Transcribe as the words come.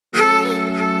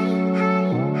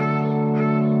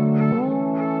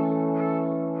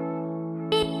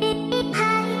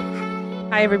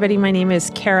Hi, everybody. My name is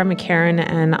Kara McCarran,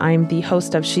 and I'm the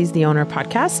host of She's the Owner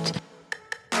podcast.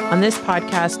 On this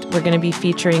podcast, we're going to be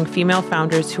featuring female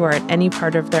founders who are at any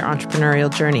part of their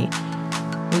entrepreneurial journey.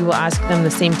 We will ask them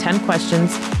the same 10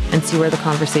 questions and see where the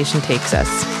conversation takes us.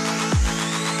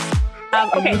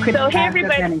 Okay, so hey,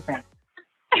 everybody.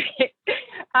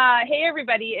 Hey,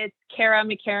 everybody. It's Kara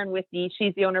McCarran with the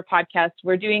She's the Owner podcast.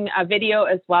 We're doing a video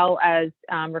as well as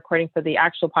recording for the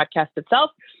actual podcast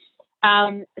itself.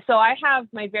 So I have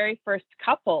my very first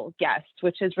couple guest,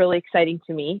 which is really exciting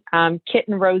to me. Kit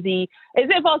and Rosie. Is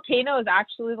it Volcano is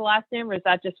actually the last name, or is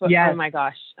that just what? Yes. Oh my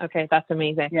gosh. Okay, that's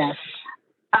amazing. Yes.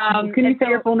 Can you say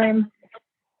your full name?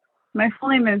 My full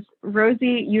name is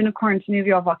Rosie Unicorn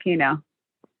Volcano.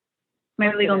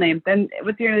 My legal name. Then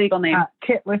what's your legal name?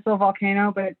 Kit Whistle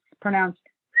Volcano, but it's pronounced.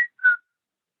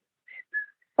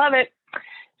 Love it.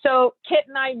 So Kit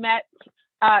and I met.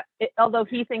 Although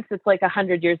he thinks it's like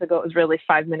 100 years ago, it was really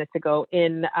 5 minutes ago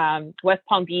in West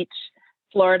Palm Beach,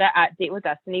 Florida at Date with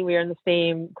Destiny. We were in the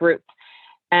same group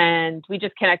and we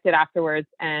just connected afterwards,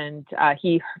 and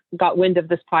he got wind of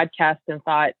this podcast and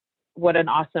thought, what an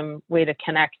awesome way to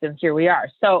connect. And here we are.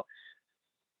 So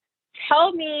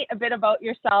tell me a bit about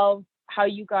yourselves, how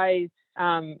you guys,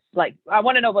 I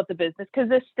want to know about the business, because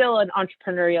it's still an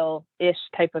entrepreneurial-ish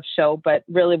type of show, but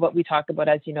really what we talk about,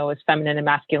 as you know, is feminine and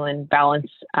masculine balance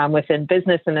within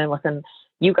business and then within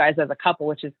you guys as a couple,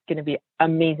 which is going to be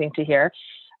amazing to hear.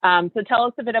 So tell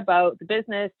us a bit about the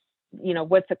business, you know,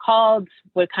 what's it called,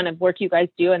 what kind of work you guys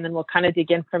do, and then we'll kind of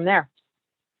dig in from there.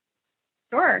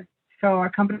 Sure. So our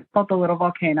company is called The Little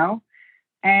Volcano,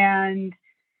 and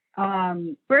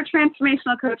we're a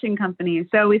transformational coaching company.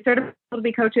 So we certify people to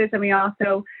be coaches, and we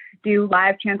also do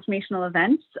live transformational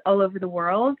events all over the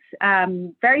world.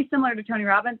 Very similar to Tony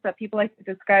Robbins, but people like to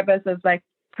describe us as like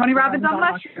Tony Robbins on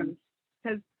mushrooms,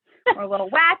 because we're a little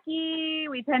wacky.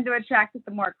 We tend to attract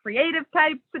the more creative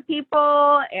types of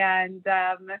people, and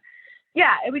and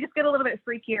we just get a little bit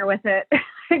freakier with it,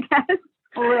 I guess.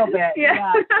 A little bit,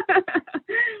 yeah.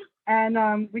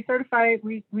 And we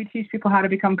teach people how to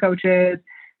become coaches,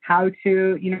 how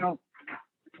to,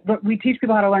 we teach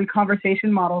people how to learn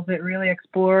conversation models that really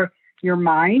explore your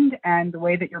mind and the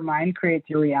way that your mind creates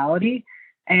your reality.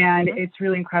 And it's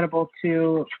really incredible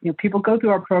to, people go through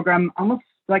our program almost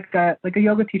like a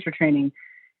yoga teacher training.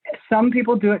 Some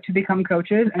people do it to become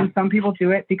coaches, and some people do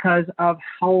it because of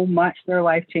how much their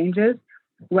life changes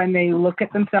when they look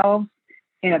at themselves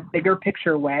in a bigger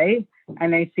picture way,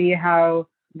 and they see how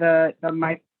the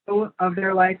micro of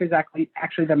their life is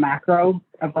actually the macro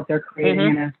of what they're creating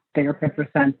in a bigger picture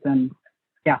sense. And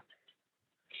yeah.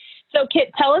 So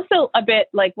Kit, tell us a bit,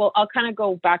 I'll kind of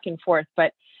go back and forth,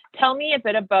 but tell me a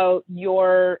bit about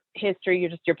your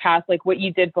history, your past, like what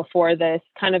you did before this,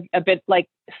 kind of a bit like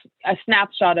a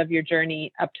snapshot of your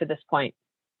journey up to this point.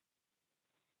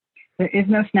 There is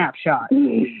no snapshot.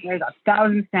 There's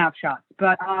 1,000 snapshots,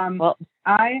 but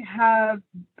I have,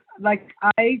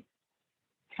 I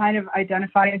kind of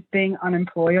identify as being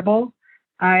unemployable.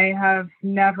 I have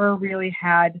never really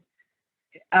had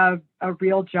a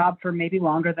real job for maybe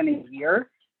longer than a year.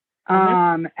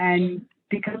 And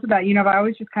because of that, I've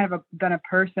always just kind of been a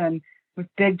person with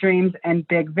big dreams and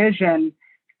big vision,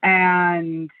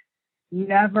 and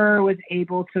never was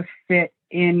able to fit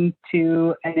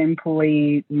into an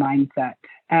employee mindset.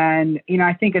 And,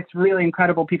 I think it's really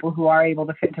incredible people who are able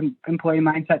to fit into employee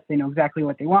mindsets. They know exactly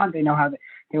what they want. They know how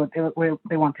they want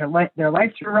their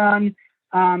life to run.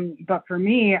 But for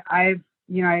me, I've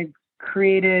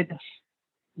created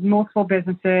multiple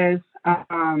businesses.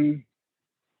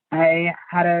 I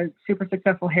had a super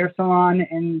successful hair salon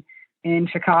in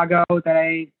Chicago that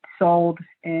I sold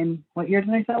in, what year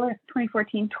did I sell it?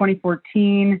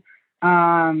 2014.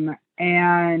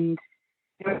 And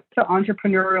the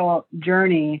entrepreneurial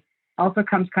journey also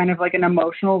comes kind of like an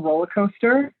emotional roller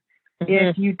coaster.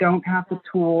 If you don't have the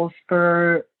tools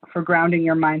for grounding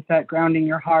your mindset, grounding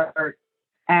your heart,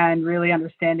 and really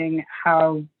understanding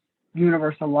how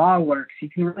universal law works, you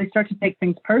can really start to take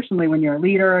things personally when you're a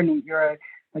leader and you're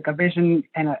a vision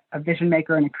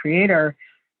maker and a creator.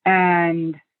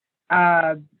 And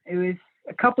it was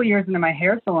a couple years into my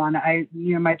hair salon,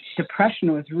 my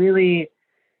depression was really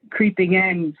creeping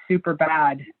in super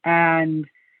bad, and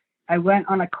I went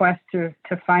on a quest to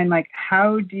find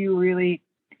how do you really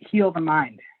heal the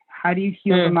mind? How do you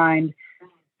heal the mind,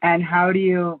 and how do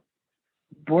you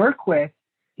work with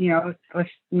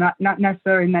not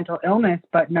necessarily mental illness,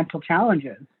 but mental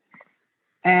challenges?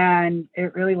 And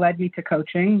it really led me to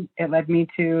coaching. It led me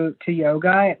to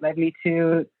yoga. It led me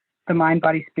to the mind,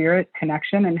 body, spirit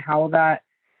connection, and how that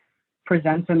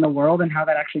presents in the world and how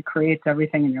that actually creates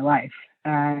everything in your life.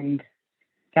 And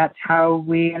that's how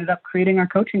we ended up creating our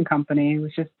coaching company. It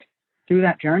was just through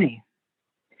that journey.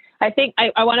 I think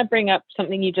I want to bring up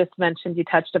something you just mentioned. You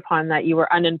touched upon that you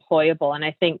were unemployable. And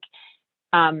I think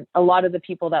a lot of the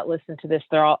people that listen to this,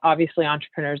 they're all obviously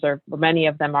entrepreneurs, or many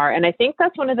of them are. And I think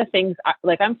that's one of the things,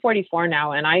 like I'm 44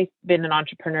 now, and I've been an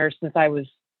entrepreneur since I was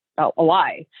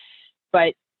alive.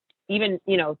 But even,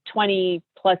 20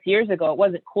 plus years ago, it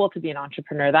wasn't cool to be an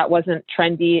entrepreneur. That wasn't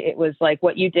trendy. It was like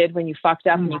what you did when you fucked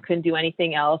up and you couldn't do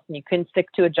anything else and you couldn't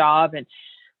stick to a job. And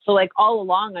so like all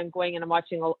along, I'm going and I'm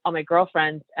watching all my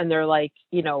girlfriends, and they're like,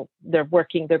 they're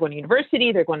working, they're going to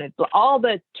university, they're going to all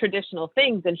the traditional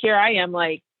things. And here I am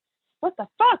like, what the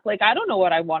fuck? Like, I don't know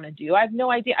what I want to do. I have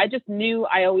no idea. I just knew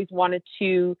I always wanted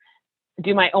to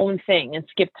do my own thing and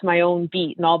skip to my own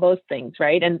beat and all those things.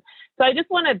 Right. And so I just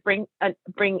want to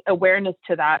bring awareness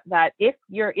to that if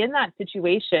you're in that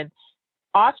situation,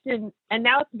 often, and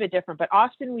now it's a bit different, but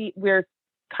often we're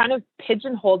kind of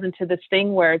pigeonholed into this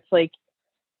thing where it's like,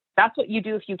 that's what you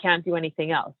do if you can't do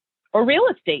anything else. Or real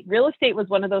estate. Real estate was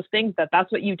one of those things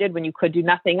that's what you did when you could do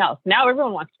nothing else. Now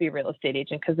everyone wants to be a real estate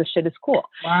agent because the shit is cool.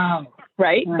 Wow.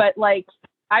 Right. Yeah. But like,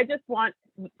 I just want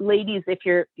ladies, if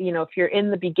you're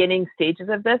in the beginning stages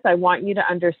of this, I want you to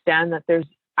understand that there's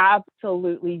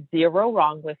absolutely zero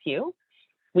wrong with you.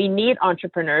 We need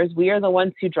entrepreneurs. We are the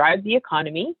ones who drive the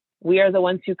economy. We are the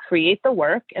ones who create the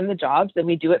work and the jobs, and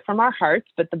we do it from our hearts.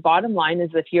 But the bottom line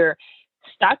is, if you're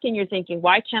stuck and you're thinking,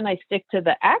 why can't I stick to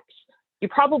the X? You're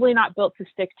probably not built to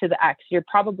stick to the X. You're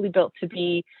probably built to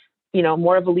be,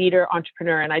 more of a leader,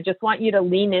 entrepreneur. And I just want you to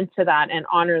lean into that and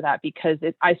honor that, because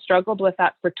I struggled with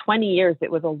that for 20 years.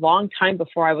 It was a long time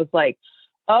before I was like,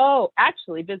 oh,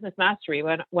 actually business mastery.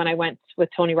 When I went with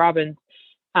Tony Robbins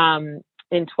in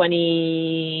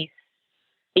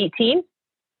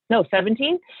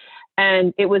 2017.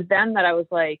 And it was then that I was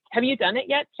like, have you done it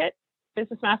yet, Kit?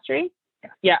 Business mastery?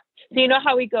 Yeah. So you know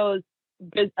how he goes,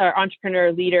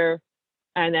 entrepreneur, leader,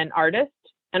 and then artist.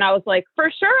 And I was like,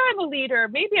 for sure I'm a leader.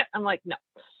 Maybe I'm like, no.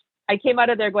 I came out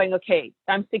of there going, okay,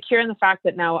 I'm secure in the fact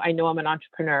that now I know I'm an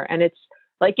entrepreneur. And it's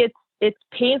like, it's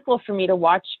painful for me to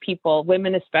watch people,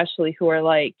 women especially, who are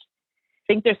like,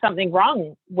 think there's something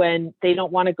wrong when they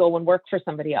don't want to go and work for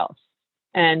somebody else.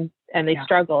 And they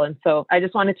struggle. And so I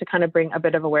just wanted to kind of bring a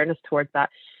bit of awareness towards that.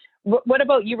 What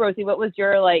about you, Rosie? What was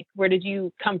your, like, where did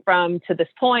you come from to this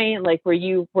point? Like, were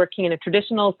you working in a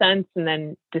traditional sense and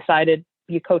then decided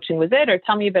coaching was it? Or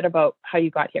tell me a bit about how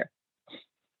you got here.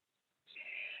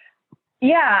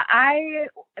 Yeah, I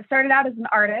started out as an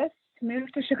artist,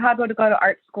 moved to Chicago to go to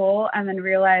art school, and then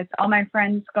realized all my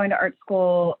friends going to art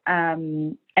school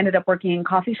ended up working in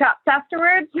coffee shops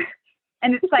afterwards.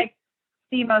 And it's like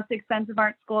the most expensive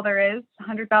art school there is,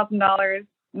 $100,000.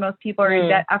 Most people are in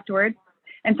debt afterwards.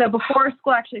 And so before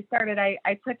school actually started, I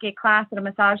took a class at a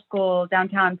massage school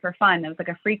downtown for fun. It was like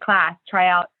a free class, try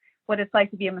out what it's like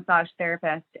to be a massage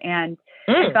therapist. And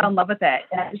I fell in love with it.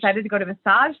 And I decided to go to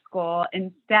massage school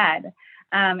instead.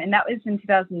 And that was in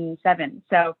 2007.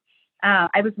 So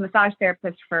I was a massage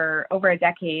therapist for over a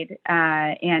decade.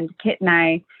 And Kit and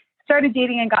I started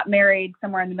dating and got married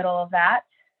somewhere in the middle of that.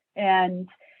 And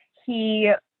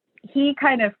he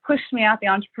kind of pushed me out the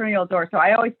entrepreneurial door. So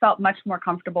I always felt much more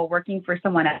comfortable working for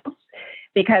someone else,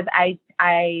 because I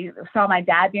saw my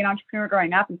dad be an entrepreneur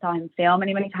growing up and saw him fail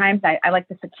many, many times. I like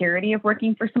the security of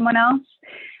working for someone else.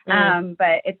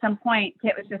 But at some point,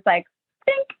 Kit was just like,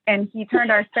 think, and he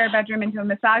turned our spare bedroom into a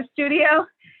massage studio,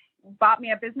 bought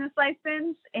me a business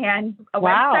license and a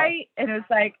website. And it was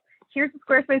like, here's the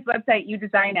Squarespace website, you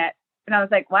design it. And I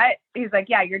was like, what? He's like,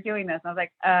 yeah, you're doing this. And I was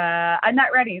like, I'm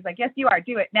not ready. He's like, yes, you are.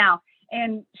 Do it now.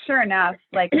 And sure enough,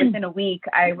 like within a week,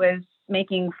 I was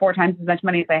making 4 times as much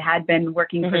money as I had been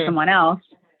working for someone else.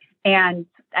 And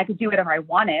I could do whatever I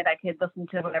wanted. I could listen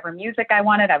to whatever music I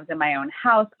wanted. I was in my own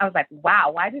house. I was like, wow,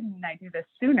 why didn't I do this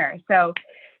sooner? So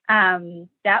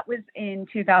that was in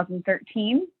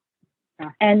 2013.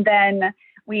 And then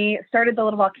we started the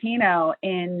Little Volcano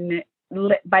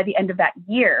by the end of that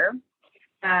year.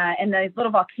 And the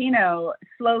Little Volcano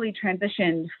slowly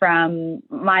transitioned from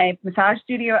my massage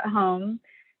studio at home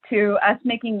to us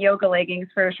making yoga leggings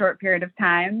for a short period of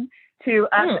time, to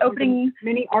us opening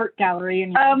mini art gallery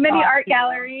and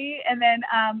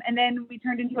and then we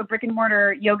turned into a brick and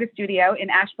mortar yoga studio in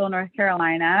Asheville, North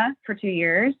Carolina for 2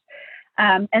 years.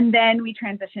 And then we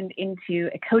transitioned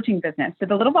into a coaching business. So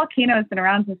the Little Volcano has been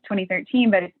around since 2013,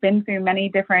 but it's been through many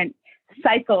different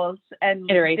cycles and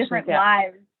different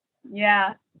lives.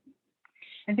 Yeah.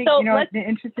 I think, the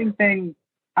interesting thing,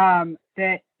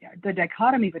 that the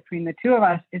dichotomy between the two of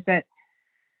us is that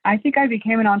I think I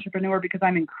became an entrepreneur because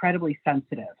I'm incredibly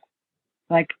sensitive.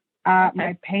 Like,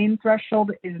 My pain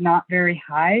threshold is not very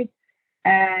high.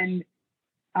 And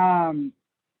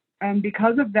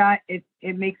because of that, it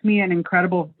makes me an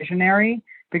incredible visionary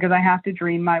because I have to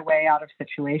dream my way out of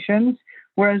situations.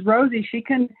 Whereas Rosie,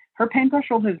 her pain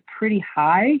threshold is pretty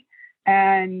high,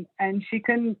 and she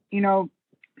can,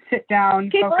 sit down.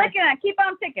 Keep looking at, keep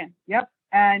on ticking. Yep.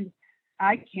 And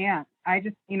I can't. I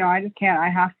just can't. I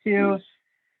have to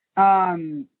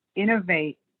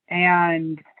innovate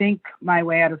and think my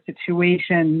way out of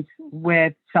situations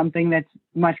with something that's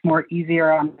much more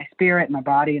easier on my spirit, my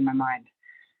body, and my mind.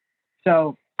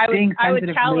 So I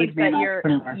would challenge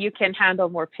that you can handle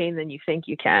more pain than you think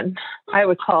you can. I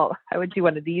would do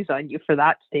one of these on you for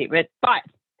that statement. But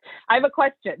I have a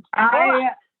question.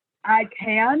 I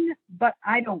can, but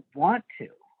I don't want to.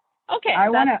 Okay, I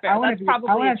want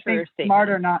to think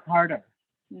smarter, not harder.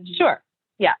 Sure.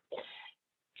 Yeah.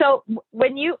 So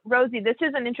Rosie, this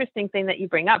is an interesting thing that you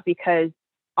bring up because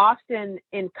often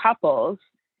in couples,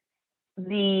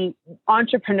 the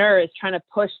entrepreneur is trying to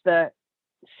push the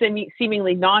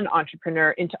seemingly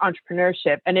non-entrepreneur into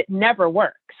entrepreneurship, and it never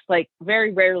works. Like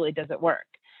very rarely does it work.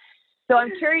 So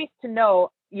I'm curious to know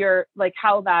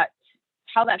how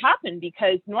that happened,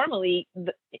 because normally,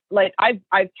 my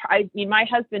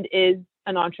husband is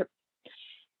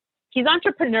he's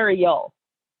entrepreneurial.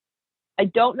 I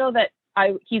don't know that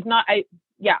he's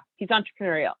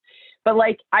entrepreneurial, but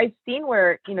I've seen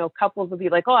where, couples will be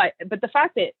like, but the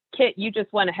fact that Kit, you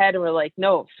just went ahead and were like,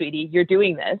 no, sweetie, you're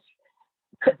doing this.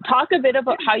 Talk a bit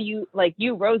about how you,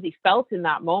 Rosie, felt in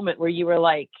that moment where you were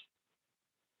like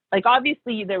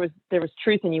obviously there was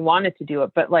truth and you wanted to do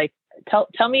it, but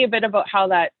tell me a bit about how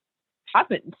that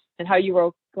happened and how you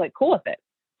were cool with it.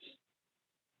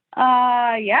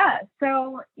 Yeah.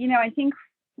 So, I think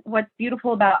what's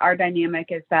beautiful about our dynamic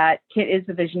is that Kit is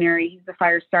the visionary, he's the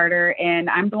fire starter, and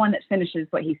I'm the one that finishes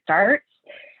what he starts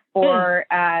or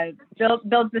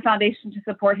builds the foundation to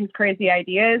support his crazy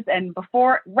ideas. And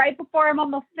right before I'm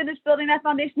almost finished building that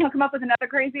foundation, he'll come up with another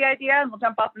crazy idea and we'll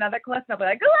jump off another cliff. And I'll be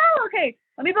like, oh, okay,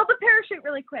 let me build a parachute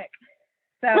really quick.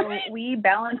 So we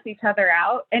balance each other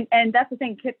out. And that's the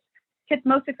thing, Kit's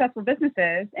most successful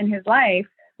businesses in his life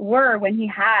were when he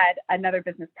had another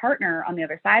business partner on the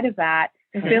other side of that,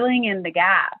 filling in the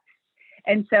gaps.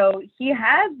 And so he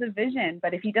has the vision,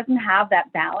 but if he doesn't have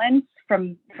that balance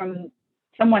from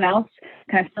someone else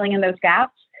kind of filling in those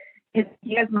gaps, he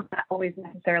does not always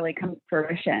necessarily come to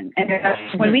fruition.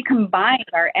 And when we combined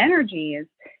our energies,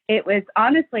 it was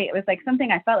like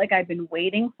something I felt like I've been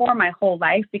waiting for my whole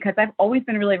life, because I've always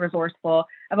been really resourceful.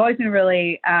 I've always been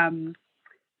really,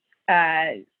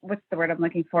 what's the word I'm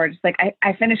looking for? Just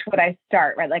I finish what I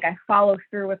start, right? I follow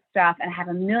through with stuff and have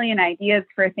a million ideas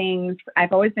for things.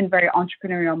 I've always been very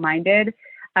entrepreneurial minded,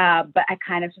 but I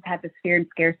kind of just had this fear and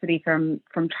scarcity from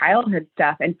childhood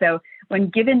stuff. And so when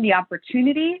given the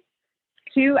opportunity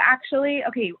to actually,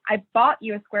 I bought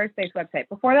you a Squarespace website.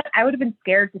 Before that, I would have been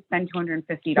scared to spend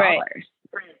 $250.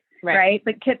 Right?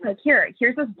 But Kit's like,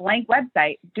 here's this blank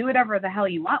website. Do whatever the hell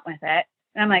you want with it.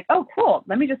 And I'm like, oh, cool.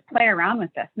 Let me just play around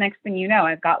with this. Next thing you know,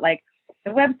 I've got the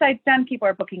website's done. People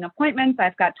are booking appointments.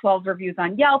 I've got 12 reviews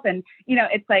on Yelp. And,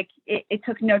 it's it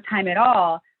took no time at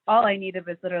all. All I needed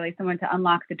was literally someone to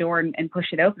unlock the door and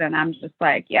push it open. And I'm just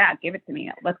like, yeah, give it to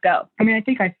me. Let's go. I mean, I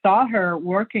think I saw her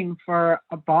working for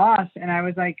a boss, and I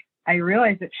was like, I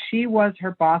realized that she was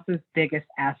her boss's biggest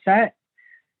asset.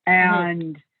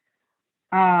 And,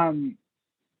 and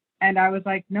I was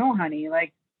like, no, honey,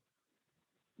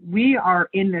 we are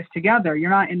in this together.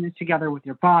 You're not in this together with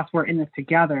your boss. We're in this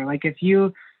together. If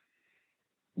you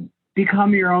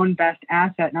become your own best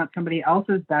asset, not somebody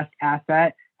else's best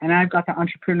asset, and I've got the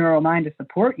entrepreneurial mind to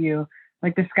support you,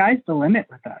 the sky's the limit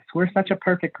with us. We're such a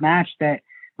perfect match that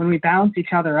when we balance each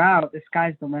other out, the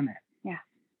sky's the limit. Yeah.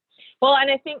 Well, and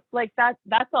I think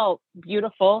that's all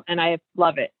beautiful and I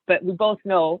love it. But we both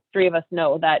know, three of us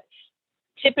know, that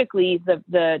typically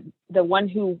the one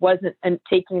who wasn't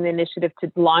taking the initiative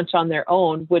to launch on their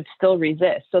own would still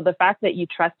resist. So the fact that you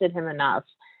trusted him enough,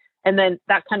 and then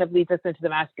that kind of leads us into the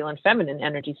masculine feminine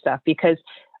energy stuff, because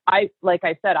like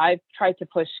I said, I've tried to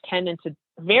push Ken into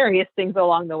various things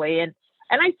along the way. And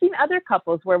I've seen other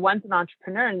couples where one's an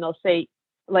entrepreneur and they'll say,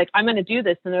 I'm going to do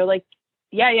this. And they're like,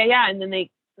 yeah. And then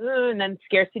and then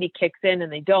scarcity kicks in and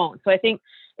they don't. So I think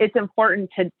it's important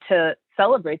to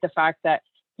celebrate the fact that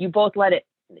you both let it,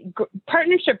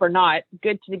 partnership or not,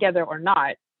 good together or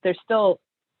not, there's still,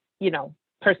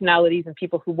 personalities and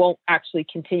people who won't actually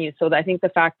continue. So I think the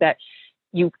fact that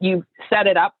you set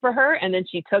it up for her and then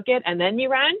she took it and then you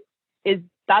ran,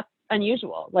 that's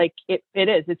unusual. It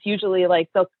is. It's usually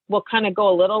we'll kind of go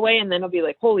a little way and then it'll be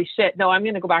like, holy shit, no, I'm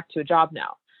going to go back to a job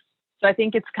now. So I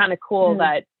think it's kind of cool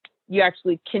that you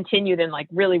actually continued and like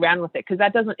really ran with it. Cause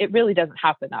it really doesn't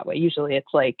happen that way. Usually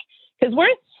it's like, cause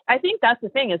I think that's the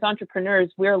thing as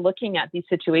entrepreneurs, we're looking at these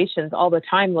situations all the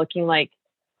time, looking like,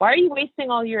 why are you wasting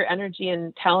all your energy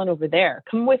and talent over there?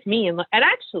 Come with me. And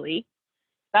actually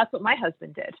that's what my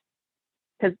husband did.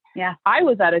 Cause I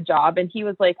was at a job and he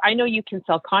was like, I know you can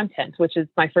sell content, which is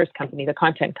my first company, the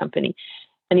content company.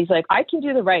 And he's like, I can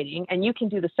do the writing and you can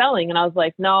do the selling. And I was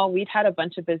like, no, we'd had a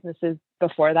bunch of businesses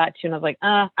before that too. And I was like,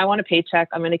 I want a paycheck.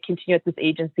 I'm going to continue at this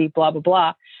agency, blah, blah,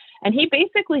 blah. And he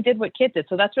basically did what Kit did.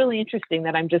 So that's really interesting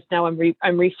that I'm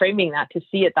reframing that to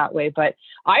see it that way. But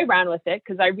I ran with it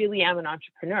because I really am an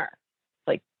entrepreneur,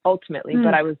 like ultimately,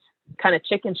 but I was kind of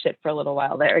chicken shit for a little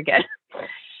while there again.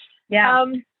 Yeah.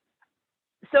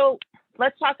 So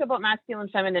let's talk about masculine,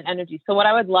 feminine energy. So what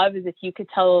I would love is if you could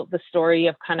tell the story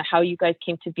of kind of how you guys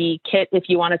came to be. Kit, if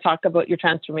you want to talk about your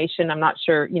transformation, I'm not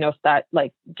sure, if that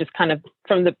like just kind of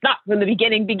not from the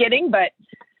beginning, but,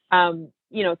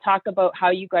 talk about how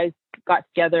you guys got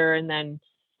together and then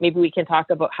maybe we can talk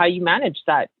about how you managed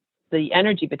the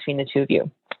energy between the two of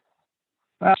you.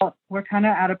 Well, we're kind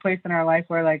of at a place in our life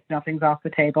where like nothing's off the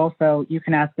table. So you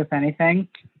can ask us anything.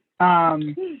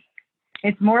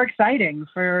 It's more exciting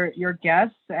for your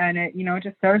guests and it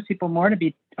just serves people more to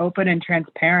be open and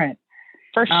transparent.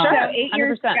 For sure. So 8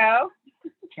 years 100%. ago.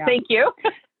 Yeah. Thank you.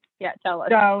 Yeah, tell us.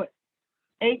 So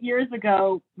 8 years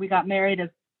ago, we got married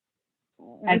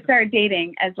We started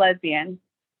dating as lesbians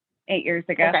 8 years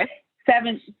ago. Okay.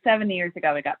 7 years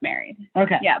ago, we got married.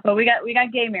 Okay. Yeah, but we got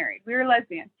gay married. We were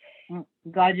lesbians. I'm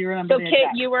glad you remember. So Kit,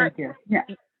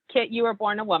 Kit, you were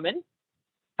born a woman.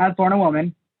 I was born a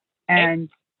woman, and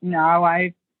now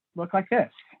I look like this.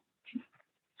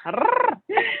 He's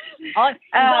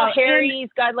all hairy. He's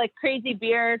got like crazy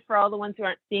beard for all the ones who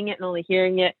aren't seeing it and only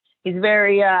hearing it. He's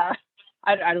very, I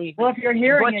don't even. Well, if you're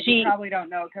hearing it, you probably don't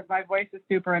know because my voice is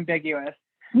super ambiguous.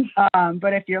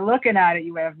 But if you're looking at it,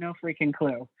 you have no freaking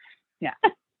clue. Yeah.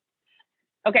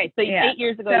 Okay. So 8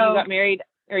 years ago, you got married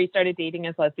or you started dating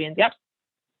as lesbians. Yep.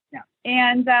 Yeah.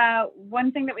 And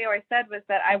one thing that we always said was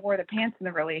that I wore the pants in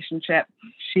the relationship.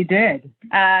 She did.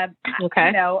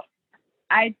 Okay.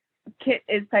 Kit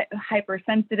is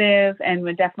hypersensitive and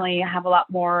would definitely have a lot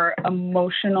more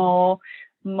emotional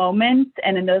moments.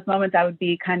 And in those moments, I would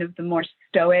be kind of the more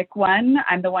stoic one.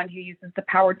 I'm the one who uses the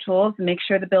power tools and make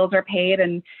sure the bills are paid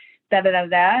and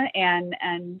da-da-da-da.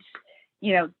 And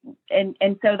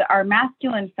so our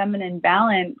masculine feminine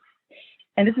balance,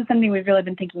 and this is something we've really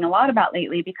been thinking a lot about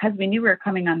lately because we knew we were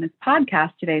coming on this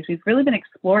podcast today. So we've really been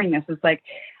exploring this. It's like,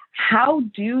 how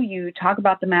do you talk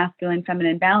about the masculine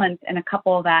feminine balance in a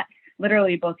couple that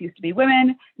literally both used to be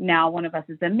women? Now one of us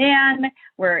is a man,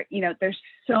 where, there's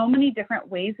so many different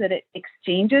ways that it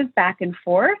exchanges back and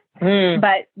forth.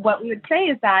 But what we would say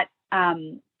is that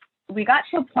we got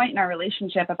to a point in our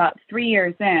relationship about 3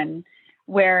 years in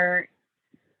where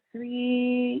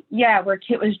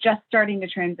Kit was just starting to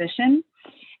transition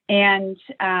and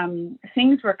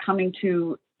things were coming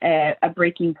to a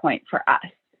breaking point for us.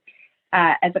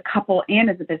 As a couple and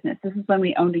as a business. This is when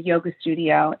we owned a yoga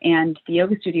studio and the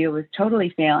yoga studio was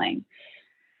totally failing.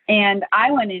 And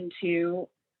I went into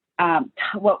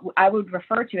what I would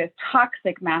refer to as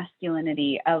toxic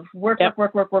masculinity of work,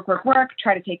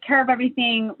 try to take care of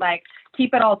everything, like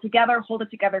keep it all together, hold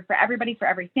it together for everybody, for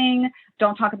everything.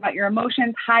 Don't talk about your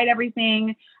emotions, hide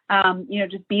everything.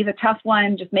 Just be the tough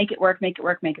one, just make it work. That's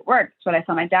what I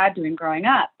saw my dad doing growing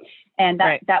up. And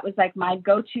that was like my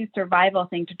go-to survival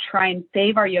thing to try and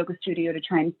save our yoga studio, to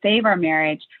try and save our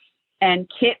marriage. And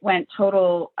Kit went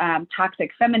total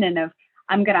toxic feminine of,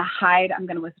 I'm going to hide, I'm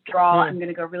going to withdraw, I'm going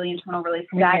to go really internal, really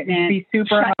stagnant, be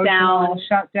super shut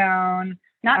down.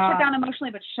 Not shut down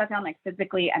emotionally, but shut down like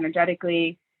physically,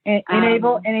 energetically.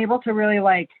 Able to really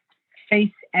like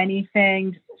face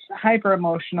anything, hyper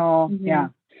emotional. Mm-hmm. Yeah.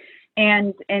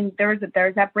 And there was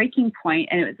that breaking point,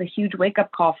 and it was a huge wake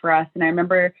up call for us. And I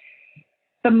remember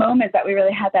the moment that we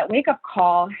really had that wake up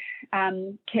call.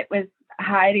 Kit was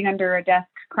hiding under a desk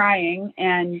crying,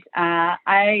 and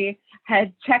I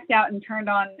had checked out and turned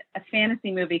on a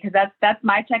fantasy movie because that's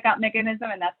my checkout mechanism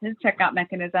and that's his checkout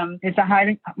mechanism.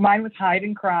 Mine was hide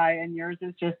and cry, and yours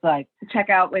is just like check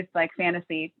out with like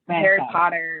fantasy, Harry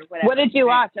Potter, whatever. What did you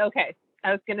watch? Okay,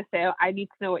 I was gonna say I need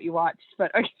to know what you watched,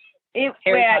 but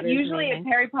usually it's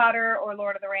Harry Potter or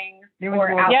Lord of the Rings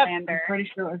or Outlander. I'm pretty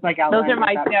sure it was like Outlander. Those are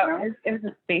my it was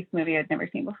a space movie I'd never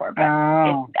seen before, but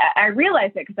I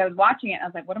realized it because I was watching it and I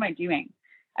was like, what am I doing?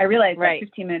 I realized like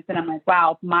 15 minutes in, I'm like,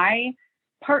 wow, my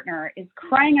partner is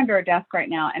crying under a desk right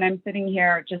now, and I'm sitting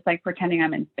here just like pretending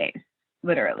I'm in space.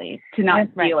 literally, to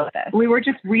not deal with this. We were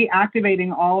just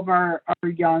reactivating all of our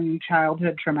young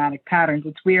childhood traumatic patterns.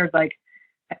 It's weird. Like,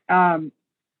 I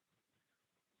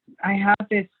have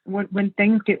this, when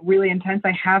things get really intense,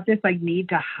 I have this like need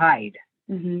to hide.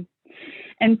 Mm-hmm.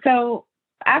 And so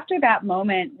after that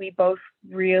moment, we both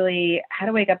really had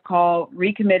a wake-up call,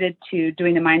 recommitted to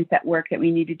doing the mindset work that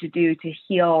we needed to do to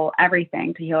heal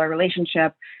everything, to heal our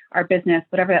relationship, our business,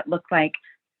 whatever that looked like.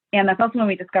 And that's also when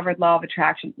we discovered law of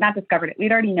attraction. Not discovered it.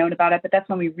 We'd already known about it, but that's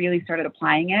when we really started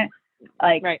applying it.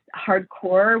 Like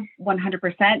hardcore,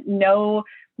 100%, no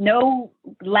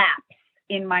lapse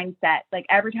in mindset. Like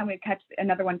every time we'd catch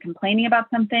another one complaining about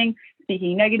something,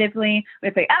 speaking negatively,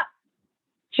 we'd say,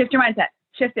 shift your mindset,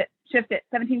 shift it,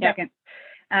 17 seconds.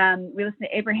 We listen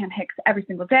to Abraham Hicks every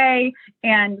single day.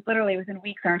 And literally within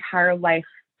weeks, our entire life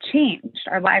changed.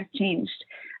 Our lives changed.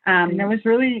 And there was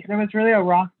really a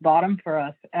rock bottom for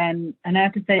us. And I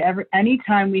have to say,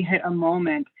 anytime we hit a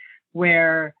moment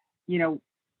where, you know,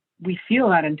 we feel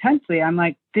that intensely, I'm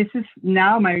like, this is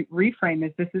now my reframe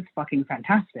is, this is fucking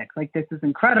fantastic. Like, this is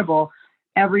incredible.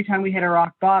 Every time we hit a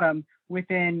rock bottom,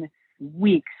 within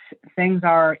weeks, things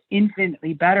are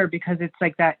infinitely better, because it's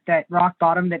like that rock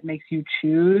bottom that makes you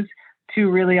choose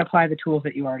to really apply the tools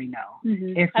that you already know.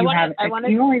 Mm-hmm. If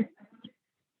you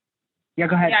yeah,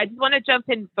 go ahead. Yeah, I just want to jump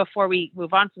in before we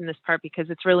move on from this part, because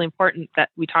it's really important that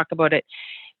we talk about it.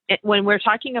 When we're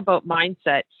talking about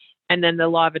mindset and then the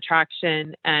law of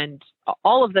attraction and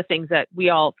all of the things that we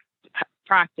all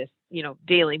practice, you know,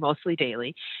 daily, mostly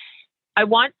daily, I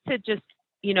want to just,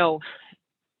 you know,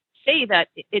 say that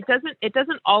it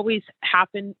doesn't always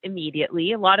happen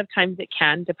immediately. A lot of times it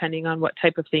can, depending on what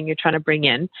type of thing you're trying to bring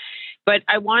in. But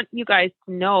I want you guys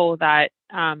to know that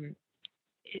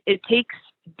it takes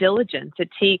diligence. It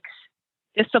takes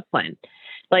discipline.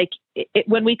 Like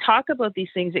when we talk about these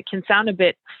things, it can sound a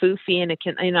bit foofy, and it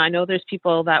can, you know, I know there's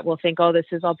people that will think, oh, this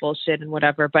is all bullshit and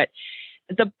whatever, but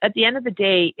at the end of the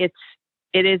day, it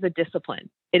is a discipline.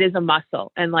 It is a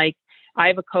muscle. And like, I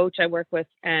have a coach I work with,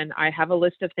 and I have a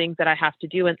list of things that I have to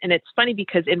do. And it's funny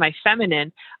because in my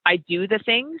feminine, I do the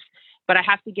things, but I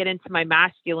have to get into my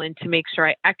masculine to make sure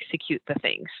I execute the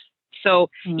things. So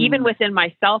even within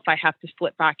myself, I have to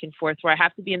flip back and forth, where I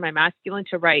have to be in my masculine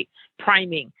to write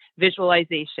priming,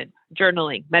 visualization,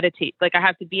 journaling, meditate. Like, I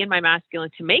have to be in my masculine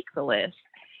to make the list,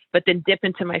 but then dip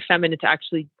into my feminine to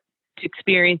actually to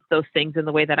experience those things in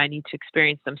the way that I need to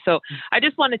experience them. So I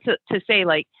just wanted to say,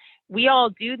 like, we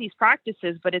all do these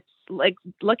practices, but it's like,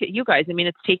 look at you guys. I mean,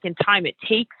 it's taken time. It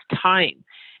takes time,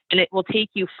 and it will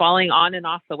take you falling on and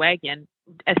off the wagon,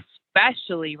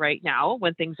 especially right now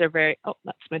when things are very, oh,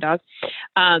 that's my dog,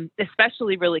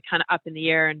 especially really kind of up in the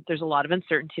air, and there's a lot of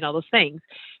uncertainty and all those things.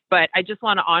 But I just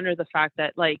want to honor the fact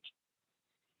that, like,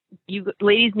 you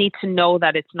ladies need to know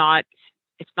that it's not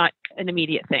an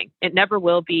immediate thing. It never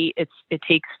will be. It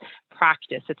takes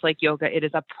practice. It's like yoga. It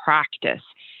is a practice.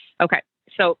 Okay.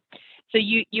 So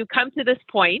you come to this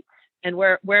point, and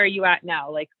where are you at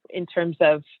now? Like, in terms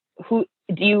of who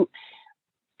do you,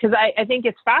 because I think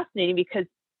it's fascinating, because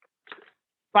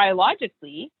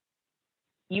biologically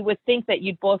you would think that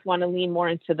you'd both want to lean more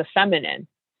into the feminine,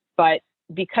 but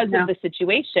because of the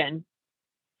situation,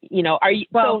 you know, are you,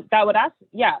 so that would ask,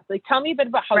 like, tell me a bit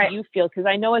about how you feel. Cause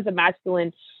I know as a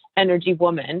masculine energy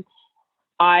woman,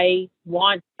 I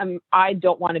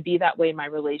don't want to be that way in my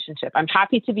relationship. I'm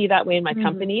happy to be that way in my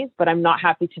companies, but I'm not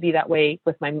happy to be that way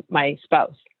with my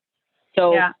spouse.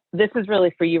 So this is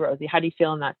really for you, Rosie. How do you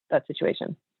feel in that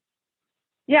situation?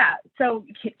 Yeah. So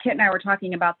Kit and I were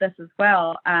talking about this as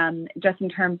well, just in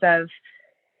terms of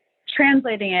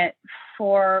translating it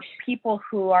for people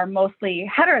who are mostly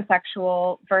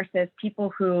heterosexual versus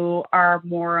people who are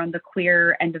more on the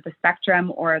queer end of the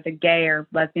spectrum, or the gay or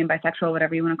lesbian, bisexual,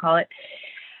 whatever you want to call it.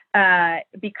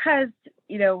 Because,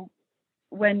 you know,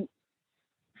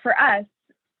 for us,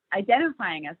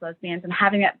 identifying as lesbians and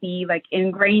having that be like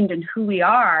ingrained in who we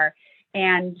are,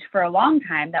 and for a long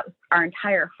time, that was our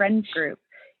entire friends group.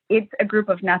 It's a group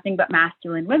of nothing but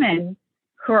masculine women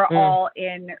who are all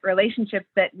in relationships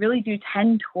that really do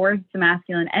tend towards the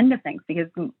masculine end of things, because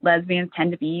lesbians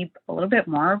tend to be a little bit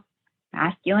more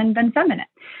masculine than feminine.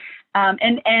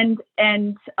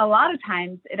 And a lot of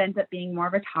times it ends up being more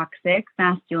of a toxic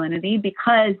masculinity,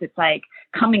 because it's like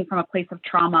coming from a place of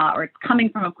trauma, or it's coming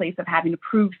from a place of having to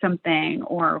prove something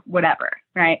or whatever.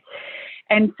 Right.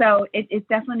 And so it's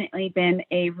definitely been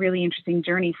a really interesting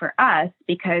journey for us,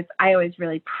 because I always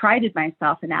really prided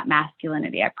myself in that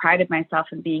masculinity. I prided myself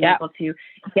in being able to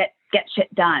get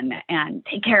shit done and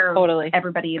take care of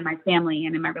everybody in my family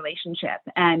and in my relationship.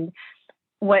 And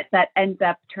what that ends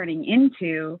up turning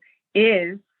into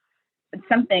is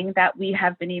something that we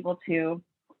have been able to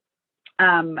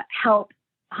help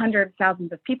hundreds of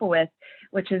thousands of people with,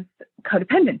 which is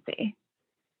codependency,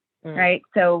 right?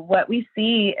 So what we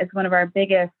see as one of our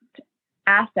biggest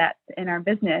assets in our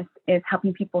business is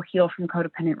helping people heal from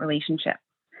codependent relationships.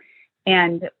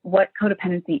 And what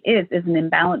codependency is an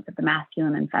imbalance of the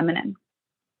masculine and feminine.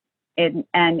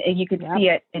 And you could see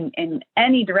it in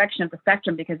any direction of the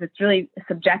spectrum, because it's really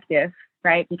subjective,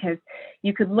 right? Because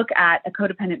you could look at a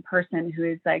codependent person who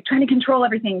is like trying to control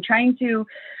everything, trying to,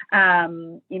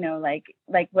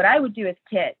 like what I would do as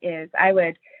Kit is I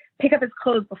would pick up his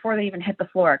clothes before they even hit the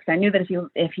floor. Because I knew that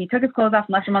if he took his clothes off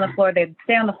and left them on the floor, they'd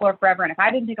stay on the floor forever. And if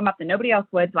I didn't pick them up, then nobody else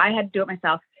would. So I had to do it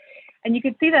myself. And you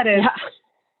could see that as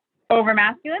over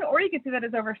masculine, or you could see that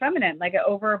as over feminine, like an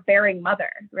overbearing mother,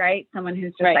 right? Someone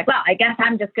who's just like, well, I guess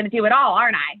I'm just going to do it all,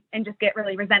 aren't I? And just get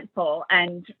really resentful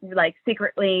and like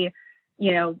secretly,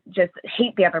 just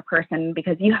hate the other person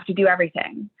because you have to do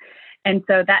everything. And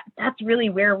so that's really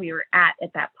where we were at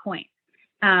that point.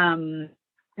 And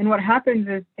what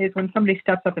happens is when somebody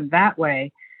steps up in that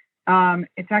way,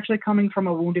 it's actually coming from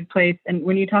a wounded place. And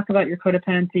when you talk about your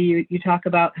codependency, you talk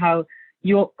about how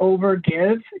you'll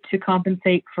overgive to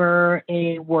compensate for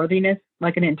a worthiness,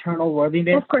 like an internal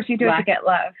worthiness. Well, of course, you do it to get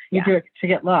love. You do it to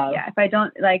get love. Yeah. If I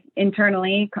don't, like,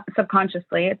 internally,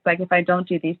 subconsciously, it's like, if I don't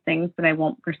do these things, then I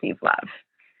won't receive love.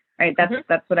 Right.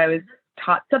 That's what I was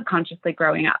taught subconsciously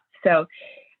growing up. So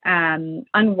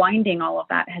unwinding all of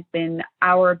that has been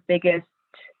our biggest,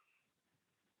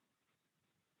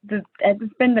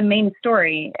 it's been the main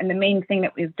story and the main thing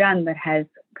that we've done that has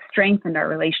strengthened our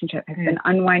relationship has been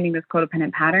unwinding those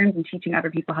codependent patterns and teaching other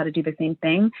people how to do the same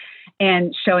thing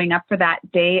and showing up for that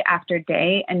day after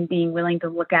day and being willing to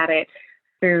look at it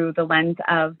through the lens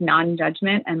of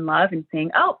non-judgment and love and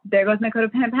saying, oh, there goes my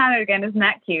codependent pattern again. Isn't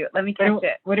that cute? Let me catch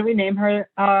it. What did we name her?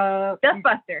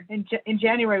 Dustbuster. In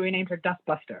January, we named her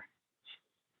Dustbuster.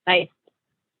 Nice.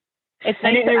 It's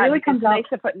nice. It really comes nice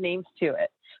to put names to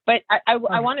it. But I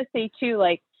want to say too,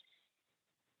 like,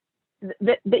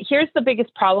 here's the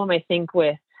biggest problem I think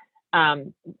with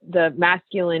the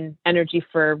masculine energy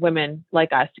for women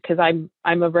like us, because I'm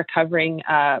a recovering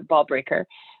ball breaker,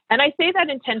 and I say that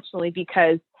intentionally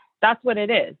because that's what it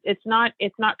is. It's not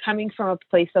coming from a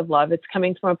place of love. It's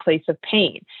coming from a place of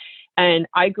pain. And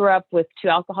I grew up with 2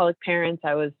 alcoholic parents.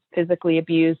 I was physically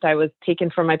abused. I was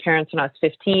taken from my parents when I was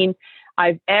 15.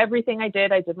 Everything I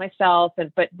did myself.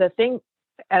 But the thing.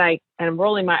 And I'm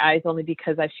rolling my eyes only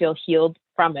because I feel healed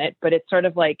from it. But it's sort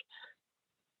of like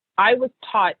I was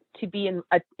taught to be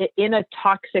in a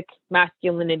toxic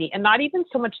masculinity, and not even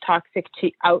so much toxic to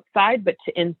outside, but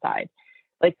to inside.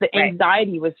 Like the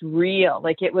anxiety was real.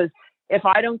 Like it was, if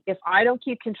I don't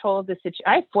keep control of the situation,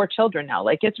 I have 4 children now.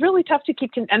 Like it's really tough to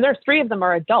keep, and there's 3 of them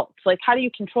are adults. Like how do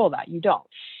you control that? You don't.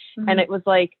 Mm-hmm. And it was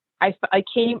like, I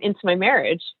came into my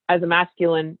marriage as a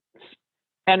masculine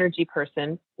energy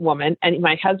woman, and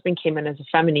my husband came in as a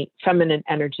feminine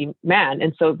energy man.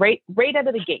 And so right out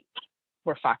of the gate,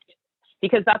 we're fucked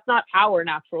because that's not our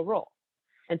natural role.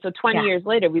 And so 20 years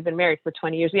later, we've been married for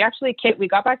 20 years. We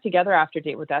got back together after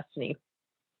Date with Destiny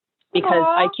because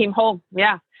I came home.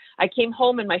 Yeah. I came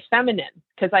home in my feminine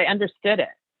because I understood it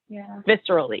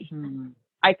viscerally. Mm-hmm.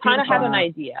 I kind of had an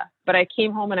idea, but I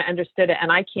came home and I understood it.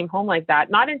 And I came home like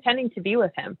that, not intending to be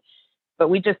with him. But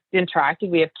we just interacted.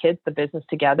 We have kids, the business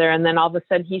together. And then all of a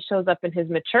sudden he shows up in his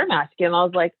mature masculine. I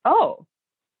was like, oh.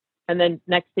 And then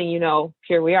next thing you know,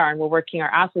 here we are. And we're working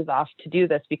our asses off to do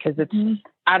this because it's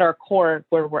at our core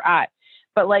where we're at.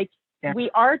 But like, we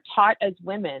are taught as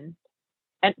women.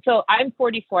 And so I'm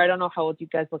 44. I don't know how old you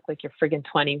guys look, like you're friggin'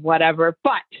 20, whatever.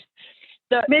 But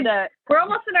we're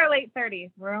almost in our late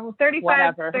 30s. We're almost 35,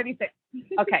 whatever. 36.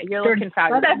 Okay, you're looking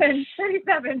fabulous.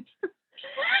 37.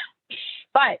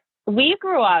 But we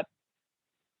grew up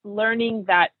learning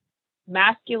that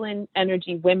masculine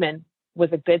energy women was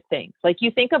a good thing. Like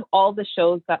you think of all the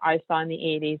shows that I saw in the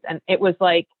 80s, and it was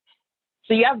like,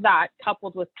 so you have that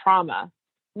coupled with trauma.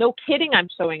 No kidding, I'm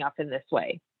showing up in this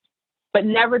way, but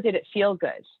never did it feel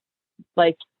good.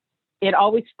 Like it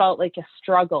always felt like a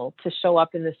struggle to show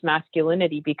up in this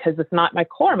masculinity because it's not my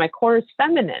core. My core is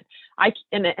feminine.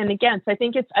 And again, so I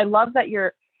think I love that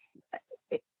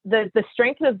the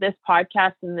strength of this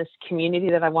podcast and this community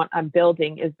that I'm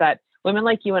building is that women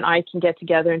like you and I can get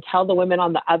together and tell the women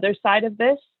on the other side of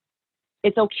this,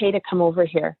 it's okay to come over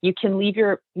here. You can leave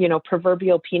your,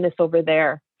 proverbial penis over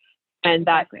there. And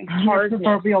that hardness.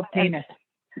 Proverbial penis.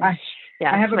 I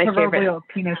have a proverbial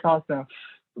penis also.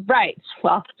 Right.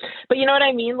 Well, but you know what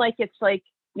I mean? Like, it's like,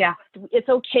 yeah, it's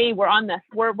okay. We're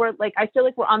like, I feel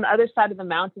like we're on the other side of the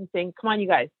mountain saying, come on, you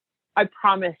guys, I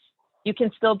promise you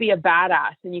can still be a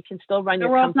badass and you can still run your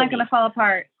company. The world's not going to fall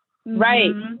apart.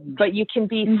 Right. But you can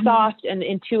be soft and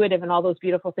intuitive and all those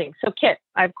beautiful things. So Kit,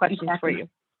 I have questions for you.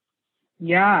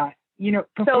 Yeah. You know,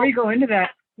 before you go into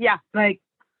that, like,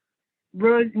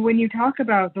 Rose, when you talk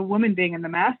about the woman being in the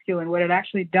masculine, what it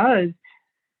actually does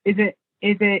is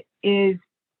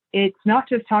it's not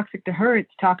just toxic to her, it's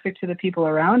toxic to the people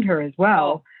around her as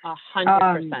well.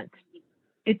 100%.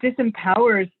 It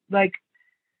disempowers, like,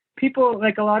 people,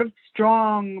 like a lot of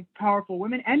strong, powerful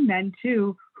women and men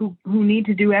too, who need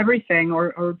to do everything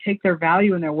or take their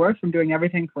value and their worth from doing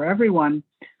everything for everyone.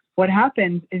 What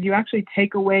happens is you actually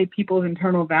take away people's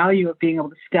internal value of being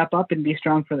able to step up and be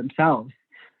strong for themselves.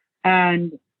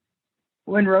 And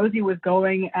when Rosie was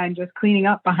going and just cleaning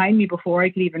up behind me before I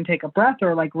could even take a breath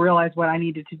or like realize what I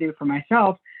needed to do for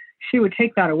myself, she would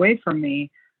take that away from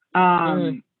me.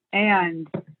 And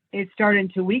it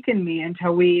started to weaken me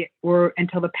until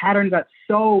the pattern got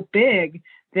so big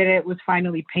that it was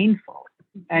finally painful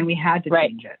and we had to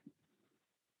change it.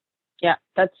 Yeah,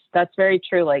 that's very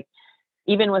true. Like,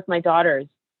 even with my daughters,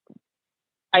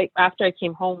 after I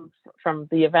came home from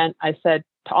the event, I said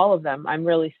to all of them, I'm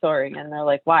really sorry. And they're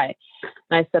like, why?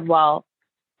 And I said, well,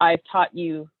 I've taught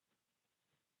you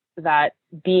that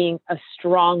being a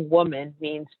strong woman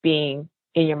means being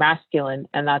in your masculine.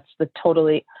 And that's the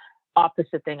totally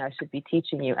opposite thing I should be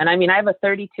teaching you. And I mean, I have a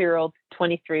 32-year-old,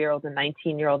 23-year-old, and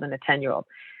 19-year-old, and a 10-year-old.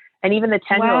 And even the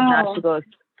 10-year-old now,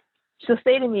 she'll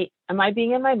say to me, am I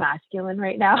being in my masculine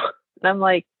right now? And I'm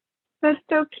like, that's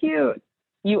so cute.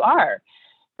 You are.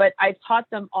 But I've taught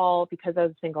them all, because I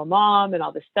was a single mom and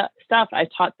all this stuff, I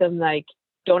taught them, like,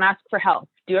 don't ask for help,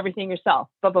 do everything yourself,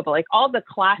 blah, blah, blah, like all the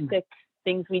classic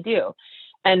things we do.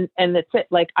 And that's it.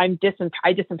 Like, I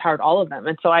disempowered all of them.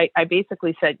 And so I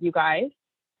basically said, you guys,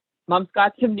 Mom's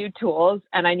got some new tools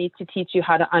and I need to teach you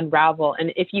how to unravel.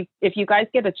 And if you guys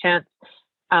get a chance,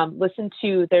 listen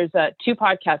to, there's 2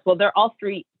 podcasts. Well,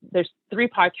 there's 3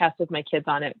 podcasts with my kids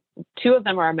on it. 2 of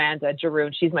them are Amanda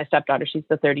Jaroon. She's my stepdaughter. She's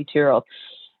the 32-year-old,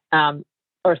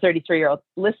 or 33-year-old.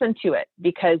 Listen to it,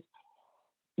 because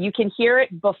you can hear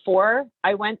it before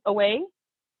I went away,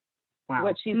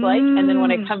 what she's like. And then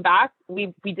when I come back,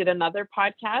 we did another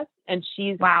podcast, and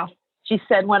she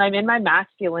said, when I'm in my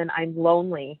masculine, I'm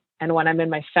lonely. And when I'm in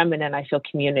my feminine, I feel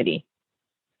community.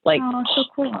 Like, oh, so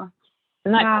cool.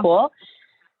 Isn't that cool?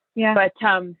 Yeah. But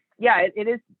it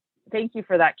is. Thank you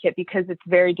for that, Kit, because it's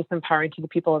very disempowering to the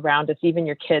people around us, even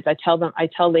your kids. I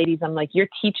tell ladies, I'm like, you're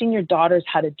teaching your daughters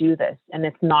how to do this, and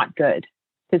it's not good,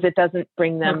 because it doesn't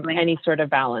bring them any sort of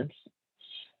balance.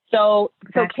 So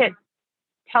Kit,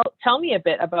 tell me a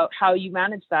bit about how you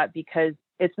manage that, because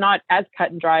it's not as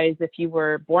cut and dry as if you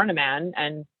were born a man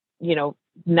and, you know,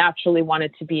 naturally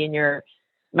wanted to be in your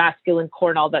masculine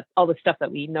core and all the stuff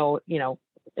that we know, you know,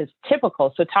 is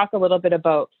typical. So talk a little bit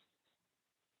about,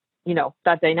 you know,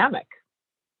 that dynamic.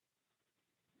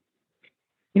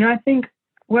 You know, I think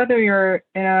whether you're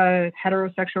in a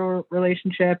heterosexual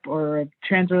relationship or a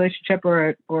trans relationship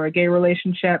or a gay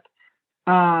relationship,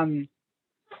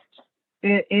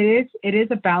 it is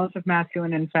a balance of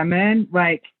masculine and feminine.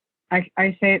 Like I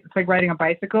say, it's like riding a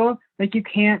bicycle. Like, you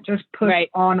can't just push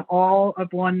on all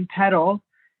of one pedal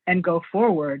and go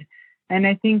forward. And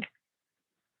I think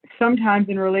sometimes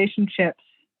in relationships,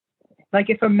 like,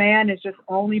 if a man is just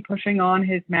only pushing on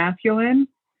his masculine,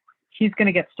 he's going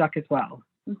to get stuck as well.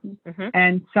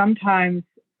 And sometimes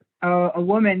a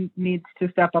woman needs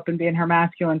to step up and be in her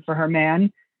masculine for her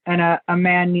man, and a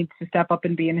man needs to step up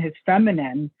and be in his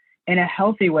feminine in a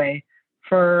healthy way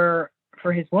for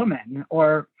his woman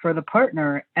or for the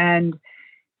partner. And,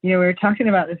 you know, we were talking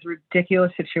about this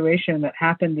ridiculous situation that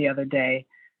happened the other day,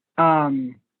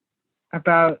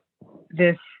 about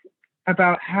this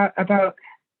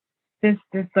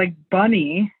like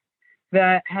bunny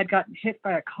that had gotten hit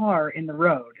by a car in the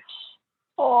road.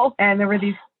 Oh. And there were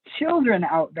these children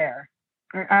out there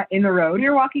in the road. We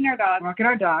were walking our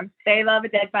dogs. They love a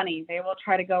dead bunny. They will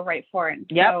try to go right for it.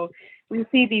 Yep. So we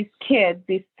see these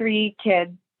 3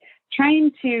 kids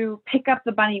trying to pick up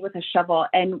the bunny with a shovel.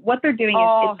 And what they're doing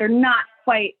is they're not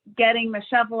quite getting the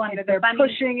shovel under the bunny. They're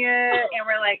pushing it. And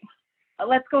we're like,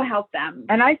 let's go help them.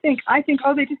 And I think,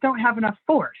 they just don't have enough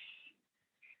force.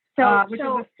 Which is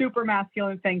a super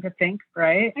masculine thing to think,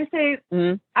 right? I say,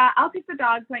 I'll take the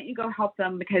dogs. Why don't you go help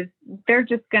them? Because they're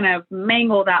just going to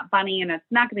mangle that bunny, and it's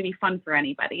not going to be fun for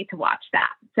anybody to watch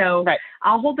that. So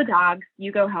I'll hold the dogs.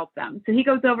 You go help them. So he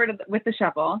goes over with the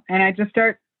shovel. And I just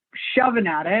start shoving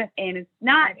at it. And it's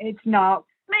not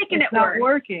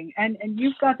working. And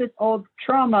you've got this old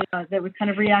trauma that was kind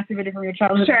of reactivated from your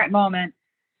childhood at that moment.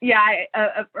 Yeah,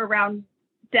 around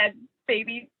dead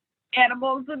babies.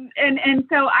 animals, and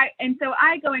so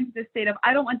I go into this state of,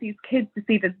 I don't want these kids to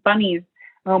see this bunny's.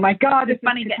 Oh my God, this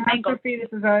bunny get mangled. This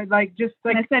is a, like, just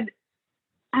like, and I said,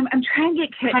 I'm trying to get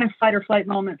Kit. Kind of fight or flight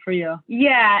moment for you.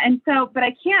 Yeah. And so, but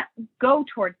I can't go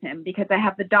towards him because I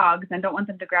have the dogs and I don't want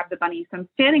them to grab the bunny. So I'm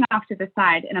standing off to the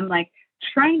side and I'm like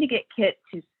trying to get Kit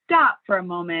to stop for a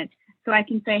moment so I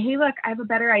can say, hey, look, I have a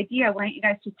better idea. Why don't you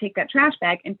guys just take that trash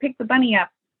bag and pick the bunny up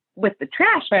with the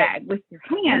trash bag with your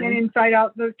hand. And then inside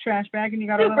out the trash bag, and you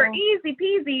got super a little... easy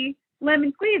peasy,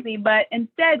 lemon squeezy. But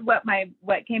instead, what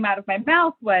came out of my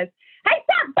mouth was, hey,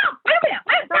 stop, wait a minute,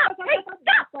 stop, hey,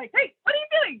 stop, like, hey, what are you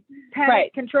doing?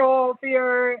 Panic, control,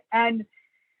 fear, and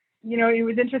you know, it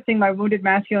was interesting. My wounded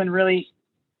masculine really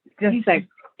just like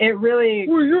it really.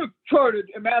 Well, you're trying to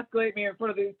emasculate me in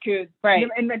front of these kids, right?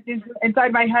 And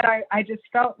inside my head, I just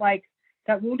felt like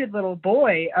that wounded little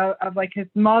boy of like his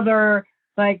mother,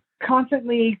 like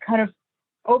constantly kind of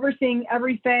overseeing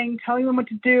everything, telling him what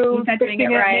to do, he's not doing it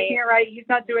right. making it right. He's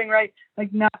not doing right, like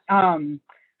not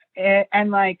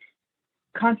and like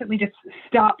constantly just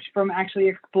stopped from actually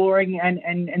exploring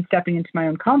and stepping into my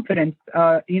own confidence,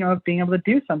 you know, of being able to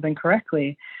do something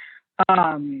correctly.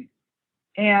 And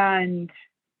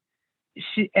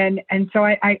so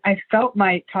I felt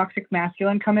my toxic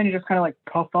masculine come in and just kind of like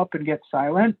puff up and get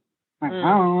silent. Like,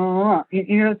 oh,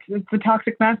 you know, it's the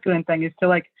toxic masculine thing is to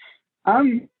like,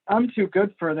 I'm too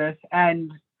good for this,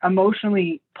 and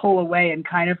emotionally pull away and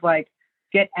kind of like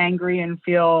get angry and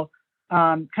feel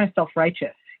kind of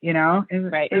self-righteous, you know?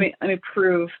 Right. Let me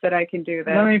prove that I can do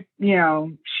this. You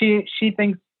know, she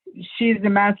thinks she's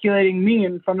emasculating me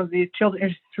in front of these children.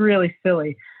 It's really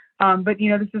silly. But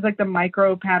you know, this is like the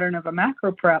micro pattern of a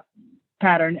macro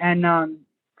pattern.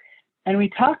 And we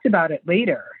talked about it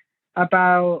later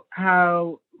about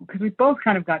how, because we both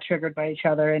kind of got triggered by each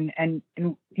other, and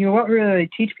you know, what we really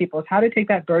teach people is how to take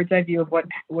that bird's eye view of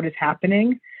what is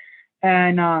happening.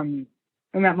 And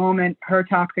in that moment, her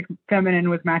toxic feminine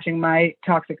was matching my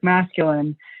toxic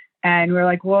masculine. And we're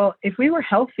like, well, if we were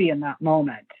healthy in that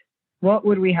moment, what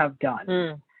would we have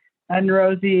done? And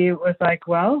Rosie was like,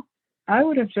 well, I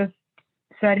would have just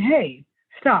said, hey,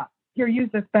 stop, here, use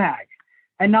this bag,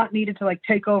 and not needed to like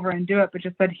take over and do it, but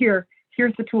just said, here's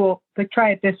the tool, like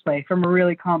try it this way from a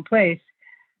really calm place.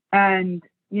 And,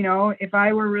 you know, if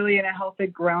I were really in a healthy,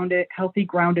 grounded,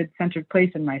 centered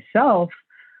place in myself,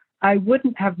 I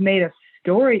wouldn't have made a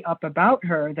story up about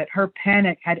her that her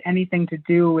panic had anything to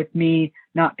do with me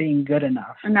not being good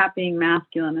enough. Or not being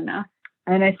masculine enough.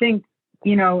 And I think,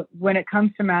 you know, when it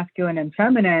comes to masculine and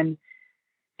feminine,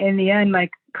 in the end,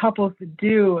 like couples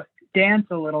do dance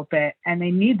a little bit, and they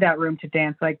need that room to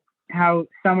dance, like how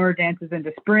summer dances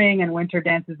into spring and winter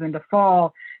dances into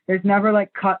fall. There's never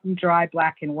like cut and dry,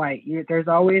 black and white. There's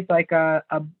always like a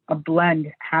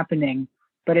blend happening,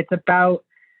 but it's about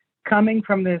coming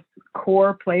from this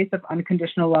core place of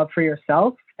unconditional love for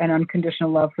yourself and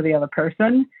unconditional love for the other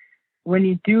person. When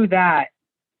you do that,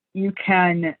 you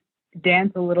can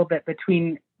dance a little bit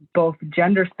between both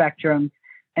gender spectrums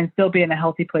and still be in a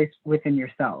healthy place within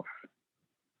yourself.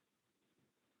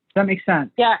 Does that make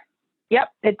sense? Yeah. Yep,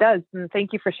 it does. And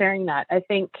thank you for sharing that. I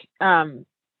think the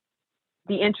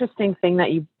interesting thing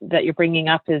that you're bringing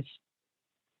up is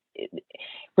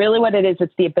really what it is.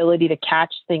 It's the ability to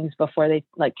catch things before they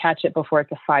catch it before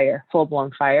it's a fire, full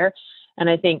blown fire. And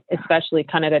I think especially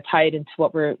kind of to tie it into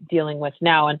what we're dealing with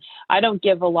now. And I don't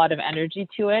give a lot of energy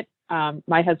to it.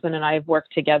 My husband and I have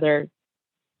worked together.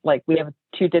 Like we have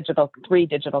 3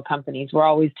 digital companies. We're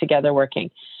always together working.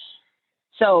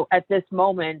 So at this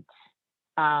moment,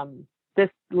 this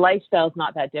lifestyle is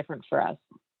not that different for us.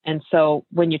 And so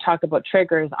when you talk about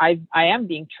triggers, I am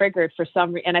being triggered for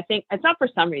some reason. And I think it's not for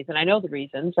some reason. I know the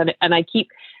reasons. And I keep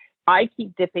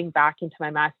dipping back into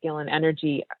my masculine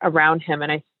energy around him.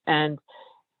 And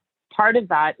part of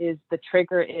that is the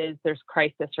trigger is there's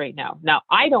crisis right now. Now,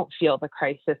 I don't feel the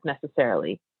crisis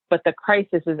necessarily, but the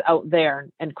crisis is out there,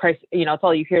 and crisis, you know, it's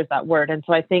all you hear is that word. And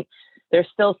so I think there's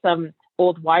still some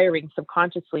old wiring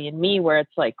subconsciously in me where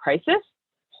it's like, crisis,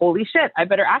 holy shit, I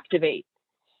better activate.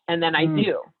 And then I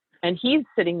do. And he's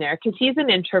sitting there because he's an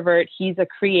introvert. He's a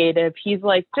creative. He's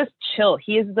like, just chill.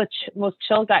 He is the most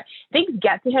chill guy. Things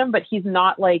get to him, but he's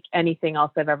not like anyone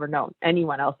else I've ever known.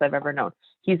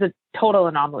 He's a total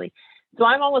anomaly. So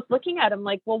I'm almost looking at him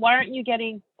like, well, why aren't you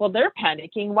they're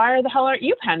panicking. Why the hell aren't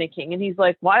you panicking? And he's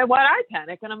like, why I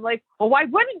panic? And I'm like, well, why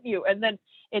wouldn't you? And then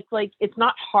it's like, it's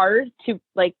not hard to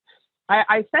like,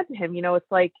 I said to him, you know,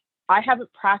 it's like, I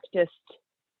haven't practiced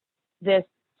this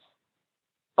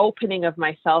opening of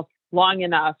myself long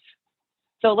enough.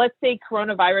 So let's say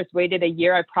coronavirus waited a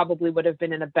year, I probably would have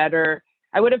been in a better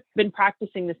I would have been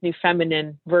practicing this new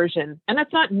feminine version. And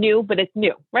that's not new, but it's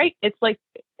new, right? It's like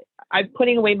I'm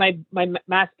putting away my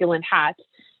masculine hat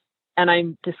and I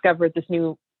discovered this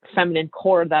new feminine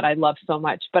core that I love so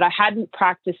much, but I hadn't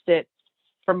practiced it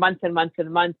for months and months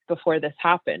and months before this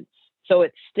happened. So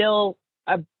it's still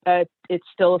it's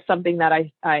still something that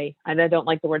I and I don't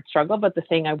like the word struggle, but the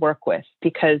thing I work with,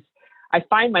 because I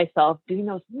find myself doing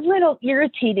those little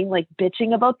irritating, like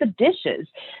bitching about the dishes,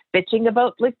 bitching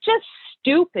about like just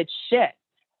stupid shit.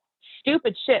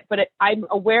 But I'm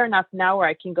aware enough now where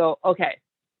I can go, okay,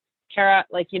 Kara,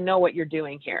 like, you know what you're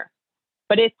doing here.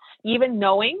 But it's even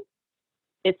knowing,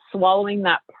 it's swallowing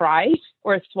that pride,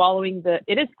 or it's swallowing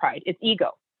it is pride, it's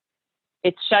ego.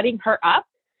 It's shutting her up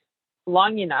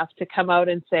long enough to come out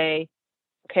and say,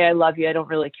 okay, I love you. I don't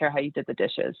really care how you did the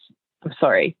dishes. I'm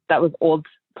sorry. That was old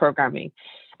programming.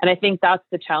 And I think that's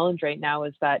the challenge right now,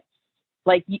 is that,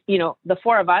 like, you know, the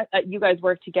four of us, you guys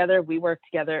work together, we work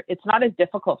together. It's not as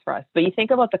difficult for us, but you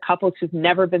think about the couples who've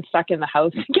never been stuck in the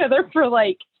house together for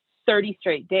like 30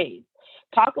 straight days.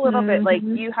 Talk a little bit, like,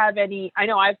 do you have any, I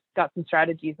know I've got some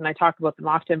strategies and I talk about them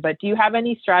often, but do you have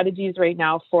any strategies right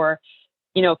now for,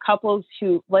 you know, couples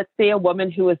who, let's say a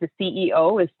woman who is a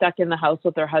CEO is stuck in the house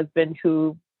with her husband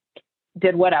who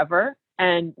did whatever,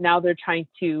 and now they're trying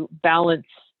to balance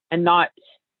and not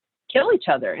kill each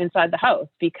other inside the house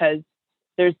because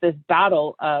there's this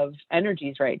battle of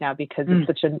energies right now because it's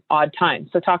such an odd time.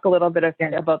 So talk a little bit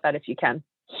about that if you can.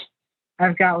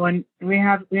 I've got one. We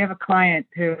have a client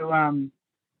who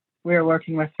we were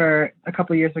working with for a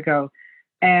couple of years ago,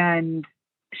 and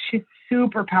she's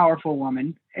super powerful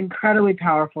woman, incredibly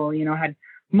powerful, you know, had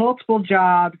multiple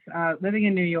jobs, living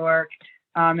in New York,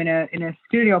 in a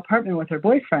studio apartment with her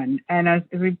boyfriend. And as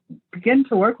we begin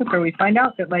to work with her, we find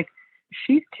out that, like,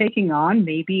 she's taking on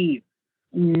maybe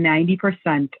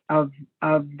 90% of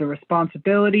the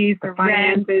responsibilities, the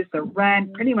finances, the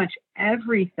rent, pretty much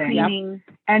everything.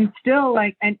 Yep. And still,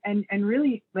 like, and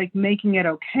really, like, making it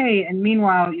okay. And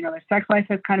meanwhile, you know, their sex life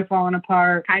has kind of fallen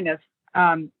apart. Kind of.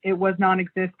 It was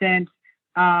non-existent.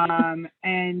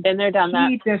 And Been there, done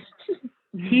that.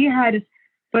 He had,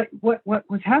 but what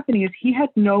was happening is he had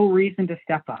no reason to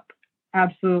step up.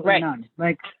 Absolutely none.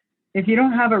 Like, if you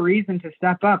don't have a reason to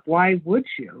step up, why would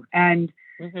you? And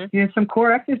you know, some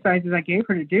core exercises I gave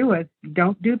her to do was,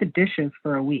 don't do the dishes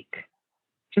for a week.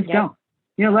 Just don't.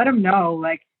 You know, let them know,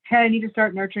 like, hey, I need to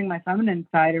start nurturing my feminine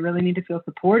side. I really need to feel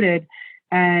supported.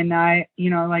 And I,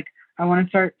 you know, like, I want to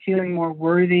start feeling more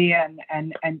worthy and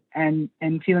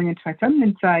feeling into my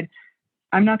feminine side.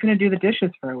 I'm not going to do the dishes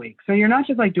for a week. So you're not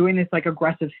just like doing this like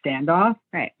aggressive standoff.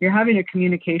 Right. You're having a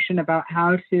communication about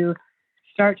how to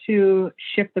start to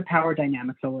shift the power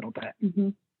dynamics a little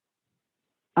bit.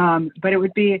 But it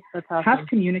would be have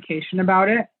communication about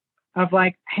it, of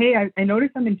like, hey, I notice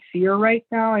I'm in fear right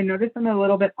now. I notice I'm a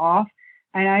little bit off.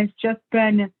 And I've just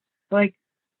been like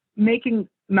making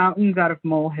mountains out of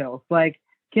molehills, like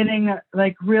getting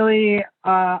like really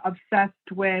obsessed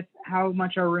with how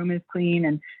much our room is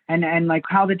clean and like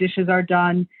how the dishes are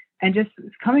done. And just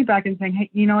coming back and saying, hey,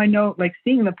 you know, I know, like,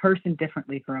 seeing the person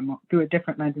differently through a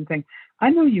different lens and saying,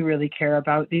 I know you really care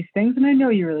about these things. And I know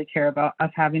you really care about us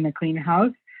having a clean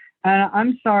house.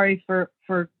 I'm sorry for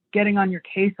getting on your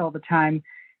case all the time,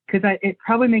 because it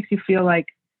probably makes you feel like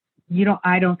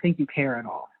I don't think you care at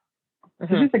all.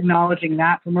 So just acknowledging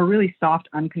that from a really soft,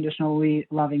 unconditionally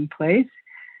loving place.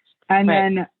 And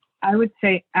then I would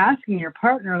say asking your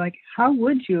partner, like, how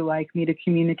would you like me to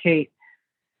communicate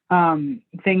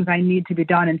things I need to be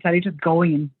done, instead of just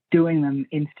going and doing them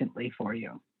instantly for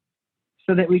you,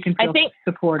 so that we can feel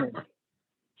supported.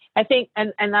 I think,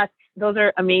 and those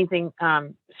are amazing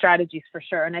strategies for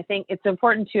sure. And I think it's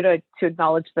important too to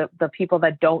acknowledge the people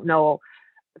that don't know,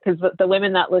 because the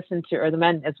women that listen to, or the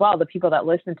men as well, the people that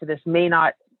listen to this may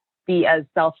not be as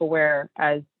self-aware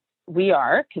as we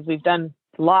are, because we've done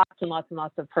lots and lots and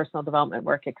lots of personal development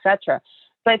work, etc.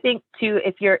 So I think too,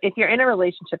 if you're in a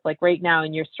relationship like right now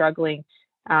and you're struggling,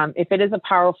 if it is a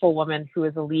powerful woman who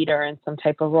is a leader in some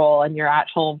type of role and you're at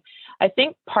home, I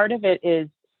think part of it is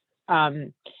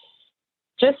I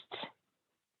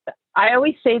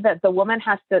always say that the woman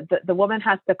has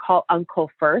to call uncle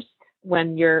first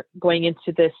when you're going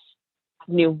into this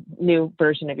new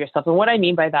version of yourself. And what I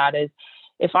mean by that is,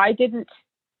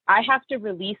 I have to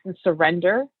release and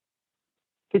surrender,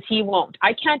 because he won't.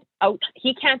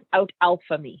 He can't out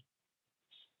alpha me.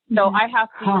 So I have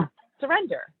to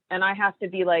surrender, and I have to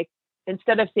be like,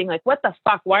 instead of saying like, what the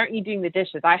fuck, why aren't you doing the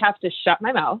dishes? I have to shut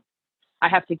my mouth. I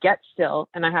have to get still,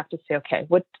 and I have to say, okay,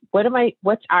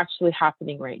 what's actually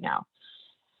happening right now?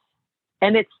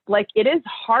 And it's like, it is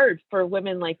hard for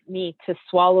women like me to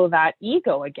swallow that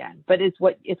ego again, but it's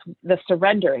the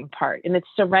surrendering part. And it's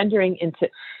surrendering into,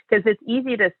 because it's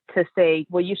easy to say,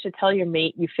 well, you should tell your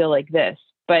mate you feel like this.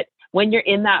 But when you're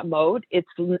in that mode, it's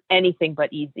anything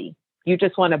but easy. You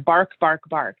just want to bark, bark,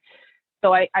 bark.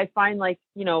 So I find like,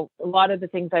 you know, a lot of the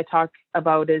things I talk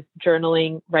about is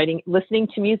journaling, writing, listening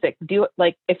to music.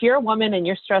 Like, if you're a woman and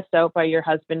you're stressed out by your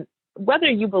husband, whether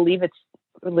you believe it's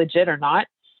legit or not,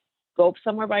 go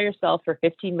somewhere by yourself for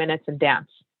 15 minutes and dance.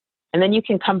 And then you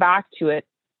can come back to it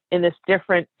in this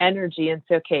different energy and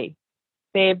say, okay,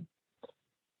 babe,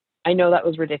 I know that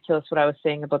was ridiculous what I was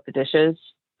saying about the dishes.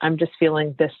 I'm just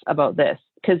feeling this about this.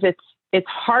 Because it's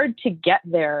hard to get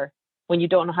there when you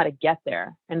don't know how to get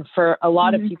there. And for a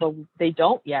lot of people, they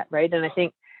don't yet, right? And I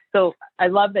think, so I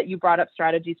love that you brought up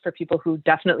strategies for people who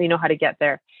definitely know how to get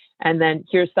there. And then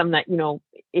here's some that, you know,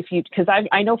 because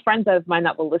I know friends of mine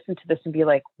that will listen to this and be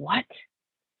like, what?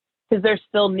 Because they're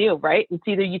still new, right? It's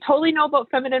either you totally know about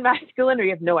feminine, masculine, or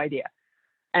you have no idea.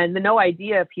 And the no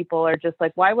idea people are just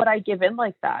like, why would I give in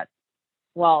like that?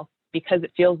 Well, because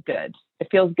it feels good. It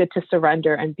feels good to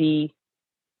surrender and be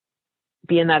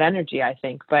in that energy, I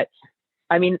think. But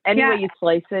I mean, any way you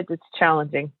slice it, it's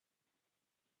challenging.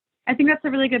 I think that's a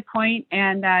really good point.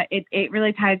 And it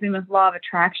really ties in with law of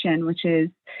attraction, which is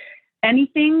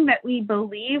anything that we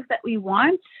believe that we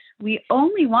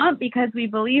only want because we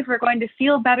believe we're going to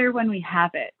feel better when we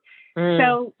have it.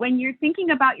 So when you're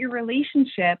thinking about your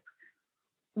relationship,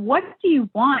 what do you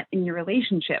want in your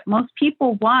relationship? Most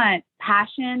people want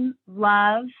passion,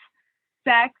 love,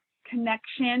 sex,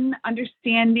 connection,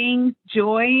 understanding,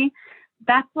 joy.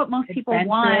 That's what most people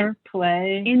want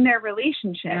play in their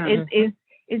relationship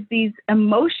is these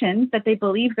emotions that they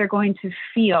believe they're going to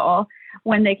feel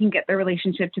when they can get their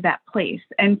relationship to that place.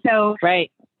 And so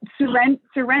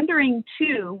surrendering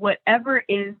to whatever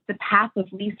is the path of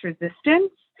least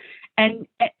resistance and,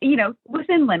 you know,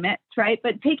 within limits, right?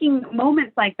 But taking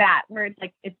moments like that where it's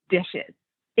like, it's dishes.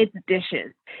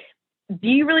 Do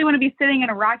you really want to be sitting in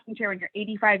a rocking chair when you're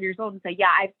 85 years old and say, yeah,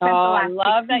 I've spent the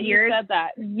last 6 years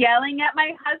yelling at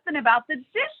my husband about the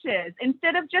dishes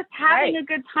instead of just having a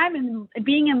good time and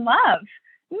being in love?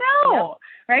 No,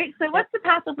 right? So what's the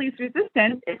path of least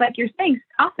resistance? It's like you're saying,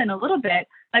 soften a little bit,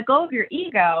 let go of your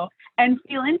ego and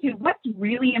feel into what's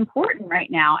really important right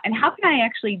now. And how can I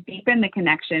actually deepen the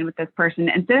connection with this person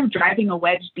instead of driving a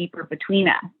wedge deeper between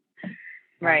us?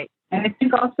 Right. And I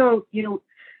think also, you know,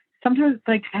 sometimes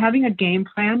like having a game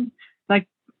plan, like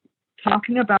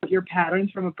talking about your patterns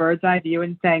from a bird's eye view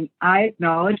and saying, I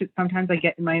acknowledge that sometimes I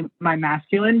get in my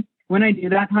masculine. When I do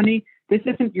that, honey, this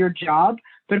isn't your job,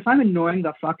 but if I'm annoying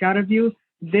the fuck out of you,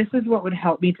 this is what would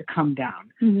help me to come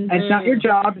down. It's not your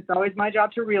job. It's always my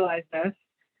job to realize this.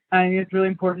 I think it's really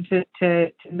important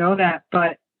to know that.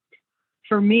 But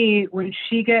for me, when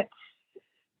she gets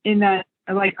in that,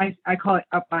 like I call it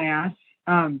up my ass,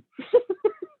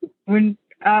 when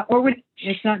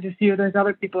it's not just you, there's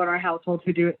other people in our household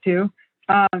who do it too.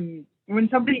 When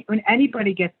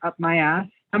anybody gets up my ass,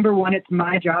 number one, it's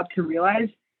my job to realize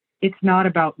it's not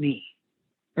about me.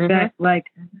 That like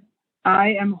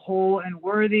I am whole and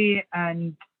worthy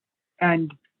and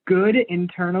good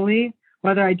internally,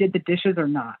 whether I did the dishes or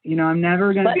not. You know, I'm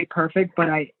never going to be perfect, but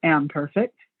I am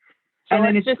perfect. So and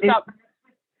then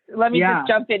let me just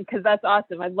jump in because that's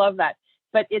awesome. I love that.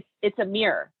 But it's a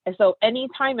mirror. And so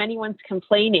anytime anyone's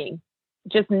complaining,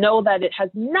 just know that it has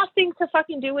nothing to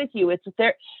fucking do with you. It's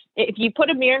there. If you put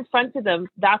a mirror in front of them,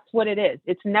 that's what it is.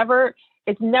 It's never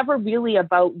really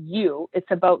about you. It's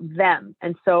about them.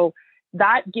 And so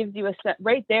that gives you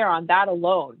right there on that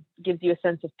alone gives you a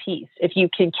sense of peace if you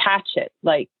can catch it.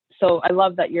 Like, so I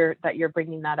love that you're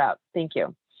bringing that up. Thank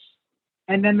you.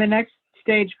 And then the next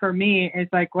stage for me is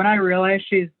like when I realize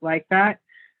she's like that,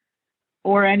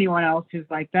 or anyone else who's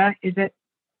like that, is that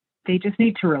they just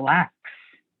need to relax.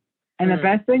 And the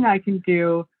best thing I can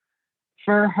do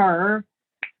for her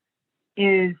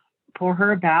is pour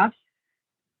her a bath,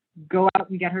 go out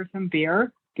and get her some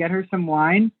beer, get her some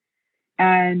wine,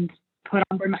 and put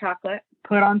on some chocolate,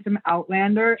 put on some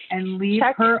Outlander, and leave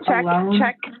her alone.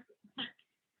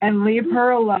 And leave her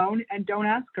alone, and don't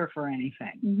ask her for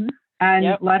anything.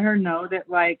 And let her know that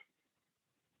like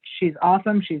she's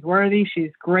awesome, she's worthy,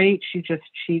 she's great,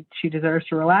 she deserves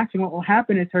to relax. And what will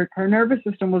happen is her nervous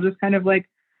system will just kind of like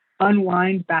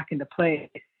unwind back into place.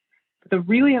 But the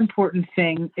really important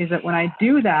thing is that when I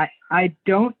do that, I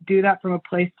don't do that from a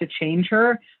place to change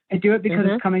her. I do it because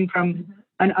it's coming from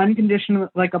an unconditional,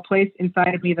 like a place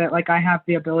inside of me that like I have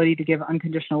the ability to give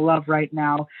unconditional love right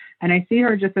now. And I see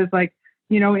her just as like,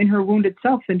 in her wounded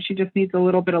self, and she just needs a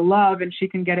little bit of love, and she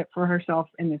can get it for herself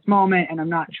in this moment. And I'm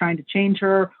not trying to change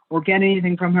her or get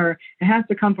anything from her. It has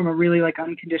to come from a really like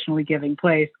unconditionally giving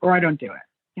place, or I don't do it.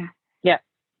 Yeah. Yeah.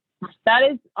 That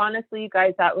is honestly, you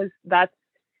guys, that's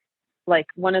like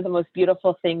one of the most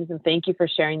beautiful things. And thank you for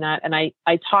sharing that. And I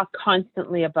talk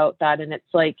constantly about that. And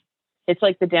it's like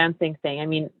the dancing thing. I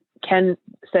mean, Ken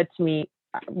said to me,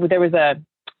 there's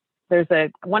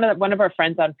one of our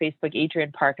friends on Facebook,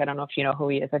 Adrian Park. I don't know if you know who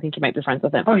he is. I think you might be friends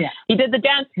with him. Oh yeah. He did the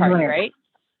dance party, right?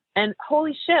 And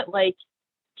holy shit, like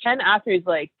Ken after he's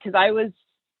like, cause I was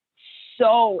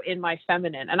so in my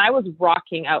feminine and I was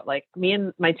rocking out. Like me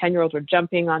and my 10-year-old were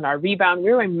jumping on our rebound.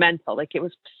 We were mental. Like it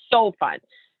was so fun,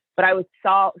 but I was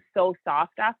so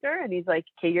soft after. And he's like,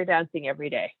 okay, you're dancing every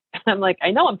day. And I'm like,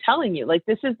 I know, I'm telling you, like,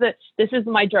 this is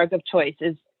my drug of choice,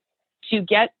 is to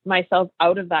get myself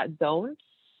out of that zone,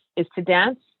 is to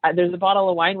dance. There's a bottle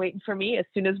of wine waiting for me. As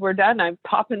soon as we're done, I'm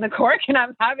popping the cork and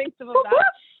I'm having some of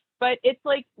that. But it's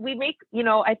like we make,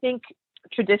 I think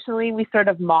traditionally we sort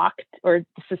of mocked, or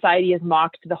society has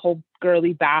mocked, the whole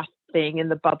girly bath thing and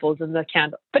the bubbles and the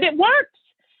candle. But it works.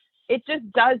 It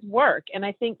just does work. And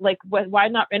I think like, why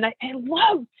not? And I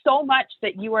love so much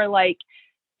that you are like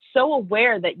so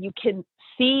aware that you can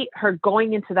see her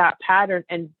going into that pattern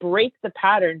and break the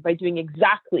pattern by doing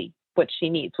exactly what she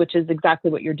needs, which is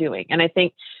exactly what you're doing. And I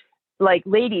think, like,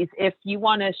 ladies, if you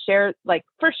want to share, like,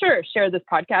 for sure, share this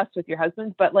podcast with your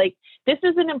husbands, but like, this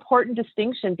is an important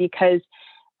distinction, because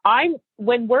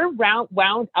when we're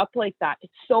wound up like that,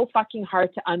 it's so fucking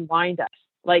hard to unwind us.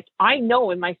 Like, I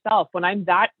know in myself, when I'm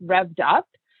that revved up,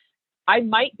 I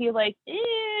might be like,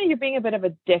 you're being a bit of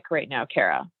a dick right now,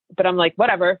 Kara. But I'm like,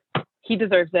 whatever, he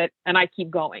deserves it. And I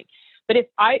keep going. But if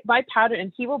my pattern,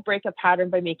 and he will break a pattern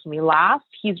by making me laugh,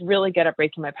 he's really good at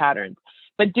breaking my patterns.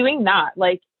 But doing that,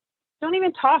 like, don't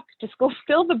even talk. Just go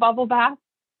fill the bubble bath,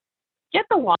 get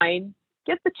the wine,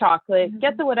 get the chocolate,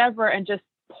 get the whatever, and just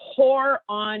pour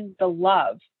on the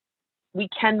love. We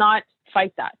cannot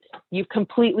fight that. You've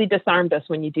completely disarmed us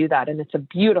when you do that. And it's a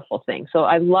beautiful thing. So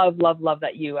I love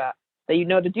that you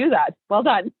know to do that. Well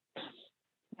done.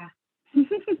 Yeah.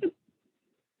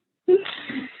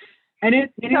 And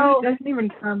it doesn't even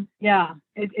come. Yeah.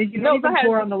 You don't even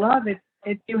pour on the love.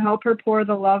 It's you help her pour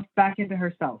the love back into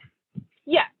herself.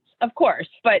 Yes, of course.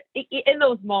 But in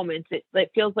those moments,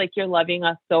 it feels like you're loving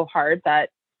us so hard that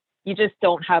you just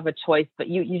don't have a choice, but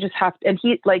you just have to. And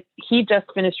he just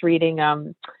finished reading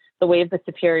The Way of the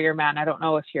Superior Man. I don't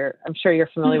know if I'm sure you're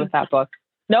familiar with that book.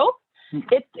 No?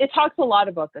 It talks a lot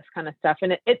about this kind of stuff.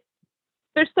 And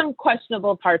there's some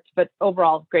questionable parts, but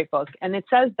overall, great book. And it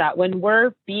says that when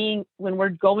we're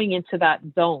going into that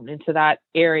zone, into that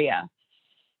area,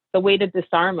 the way to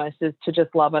disarm us is to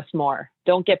just love us more.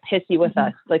 Don't get pissy with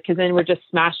us, like, because then we're just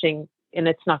smashing and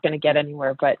it's not going to get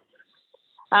anywhere. But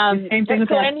same thing with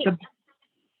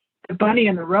the bunny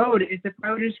in the road. Is the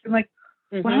road is like,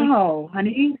 wow,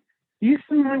 honey, you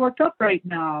seem really worked up right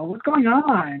now. What's going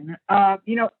on?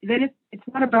 Then it's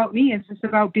not about me. It's just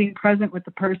about being present with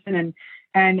the person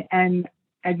and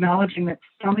acknowledging that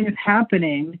something is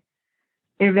happening.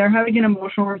 If they're having an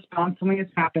emotional response, something is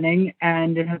happening,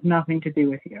 and it has nothing to do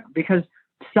with you. Because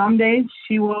some days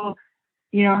she will,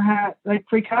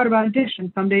 freak out about a dish,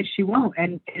 and some days she won't.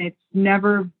 And it's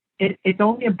never. It's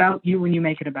only about you when you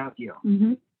make it about you.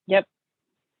 Mm-hmm. Yep.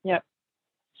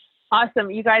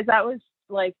 Awesome, you guys. That was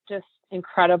like just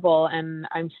incredible, and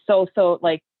I'm so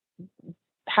like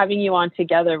having you on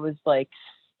together was like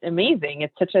amazing.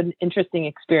 It's such an interesting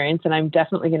experience, and I'm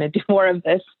definitely going to do more of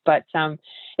this. But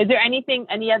is there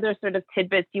any other sort of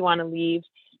tidbits you want to leave?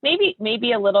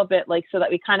 Maybe a little bit, like, so that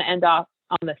we kind of end off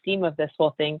on the theme of this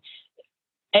whole thing.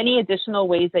 Any additional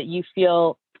ways that you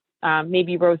feel,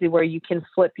 maybe Rosie, where you can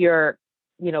flip your,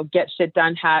 get shit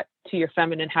done hat to your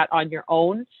feminine hat on your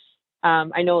own?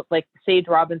 I know, like, Sage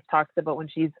Robbins talks about when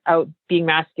she's out being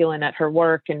masculine at her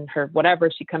work and her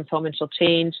whatever, she comes home and she'll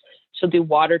change. She'll do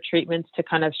water treatments to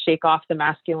kind of shake off the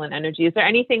masculine energy. Is there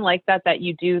anything like that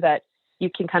you do that you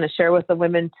can kind of share with the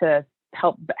women to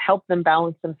help them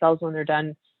balance themselves when they're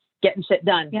done getting shit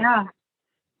done?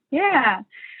 Yeah.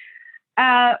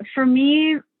 For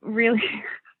me, really,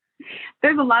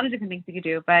 there's a lot of different things you could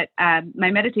do, but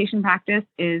my meditation practice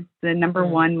is the number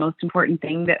one most important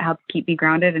thing that helps keep me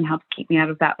grounded and helps keep me out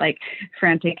of that like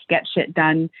frantic get shit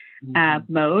done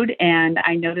mode. And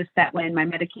I noticed that when my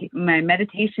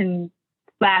meditation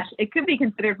 / it could be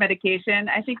considered medication.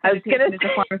 I think meditation is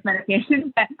a form of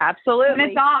medication, but absolutely, when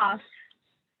it's off,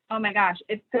 Oh my gosh,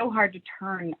 it's so hard to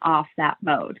turn off that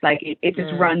mode. Like it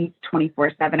just runs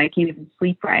 24/7. I can't even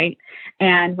sleep right.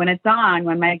 And when it's on,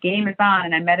 when my game is on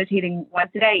and I'm meditating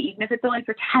once a day, even if it's only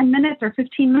for 10 minutes or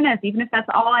 15 minutes, even if that's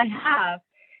all I have,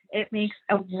 it makes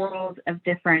a world of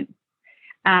difference.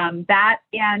 That,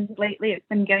 and lately it's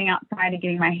been getting outside and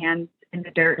getting my hands in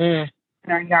the dirt in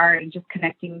our yard and just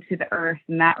connecting to the earth.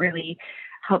 And that really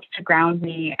helps to ground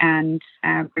me and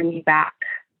bring me back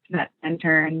to that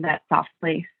center and that soft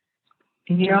place.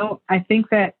 You know, I think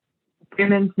that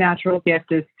women's natural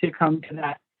gift is to come to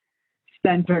that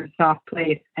centered, soft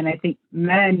place. And I think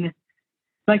men,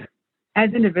 like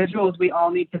as individuals, we all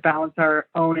need to balance our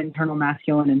own internal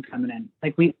masculine and feminine.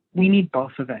 Like we need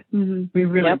both of it. Mm-hmm. We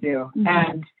really do.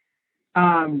 Mm-hmm.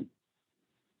 And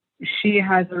she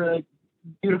has a really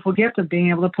beautiful gift of being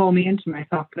able to pull me into my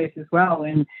soft place as well.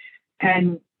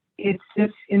 And it's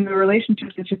just in the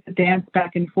relationships, it's just a dance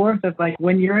back and forth of like,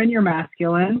 when you're in your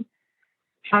masculine,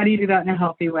 how do you do that in a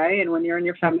healthy way? And when you're in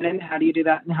your feminine, how do you do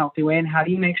that in a healthy way? And how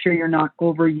do you make sure you're not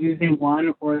overusing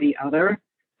one or the other?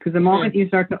 Because the moment you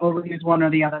start to overuse one or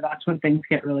the other, that's when things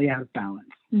get really out of balance.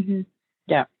 Mm-hmm.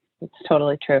 Yeah, it's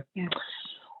totally true. Yeah.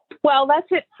 Well, that's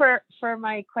it for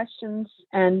my questions.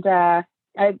 And I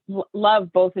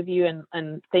love both of you.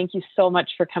 And thank you so much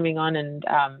for coming on and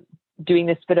doing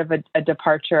this bit of a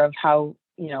departure of how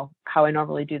I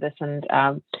normally do this. And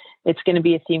it's going to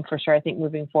be a theme for sure, I think,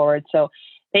 moving forward. So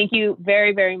thank you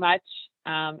very, very much.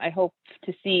 I hope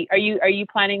to see, are you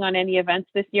planning on any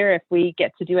events this year? If we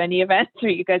get to do any events, are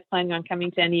you guys planning on coming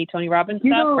to any Tony Robbins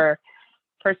stuff or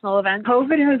personal events?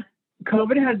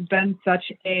 COVID has been such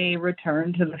a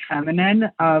return to the feminine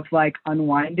of like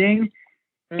unwinding.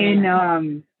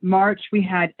 In March, we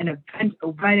had an event, a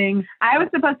wedding. I was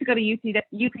supposed to go to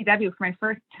UPW for my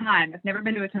first time. I've never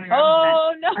been to a Tony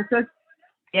Robbins event. No.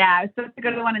 I was supposed to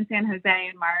go to the one in San Jose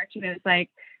in March, and it was like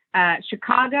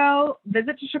Chicago,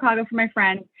 visit to Chicago for my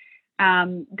friend,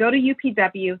 go to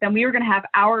UPW. Then we were going to have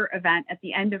our event at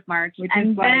the end of March,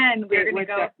 and then we were going to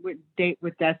go date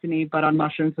with Destiny, but on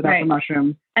mushrooms without the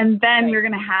mushrooms. And then we were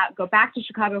going to go back to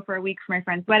Chicago for a week for my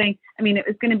friend's wedding. I mean, it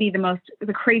was going to be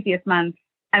the craziest month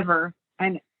ever,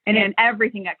 and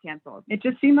everything got canceled. It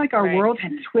just seemed like our world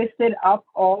had twisted up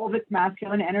all of its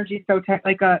masculine energy so tight,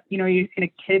 like you've seen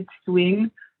a kid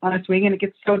swing on a swing and it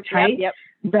gets so tight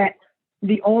that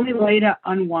the only way to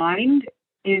unwind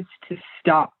is to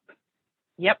stop.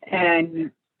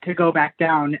 And to go back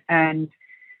down. And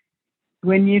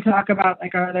when you talk about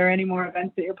like, are there any more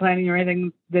events that you're planning or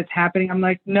anything that's happening? I'm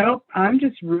like, nope, I'm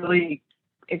just really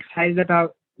excited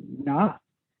about not.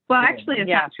 Well, actually, it's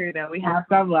not true, though. We have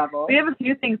some level. We have a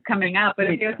few things coming up, but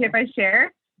is it okay if I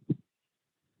share?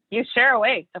 You share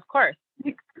away, of course.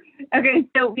 Okay,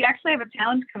 so we actually have a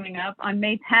challenge coming up on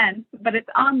May 10th, but it's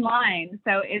online.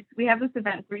 So we have this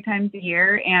event 3 times a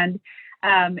year, and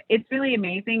it's really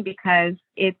amazing because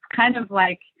it's kind of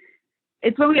like,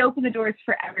 it's when we open the doors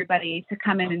for everybody to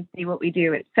come in and see what we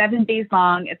do. It's 7 days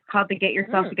long. It's called the Get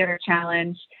Yourself Together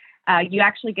Challenge. You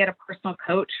actually get a personal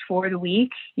coach for the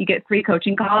week. You get 3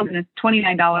 coaching calls, and it's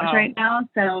 $29 right now.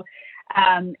 So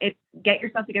it's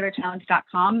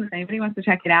getyourselftogetherchallenge.com. If anybody wants to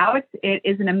check it out, it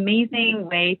is an amazing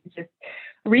way to just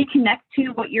reconnect to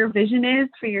what your vision is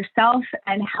for yourself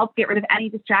and help get rid of any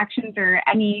distractions or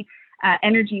any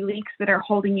energy leaks that are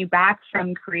holding you back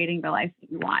from creating the life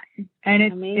that you want. And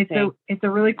it's a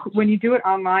really cool, when you do it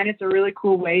online, it's a really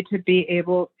cool way to be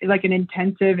able, like an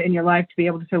intensive in your life, to be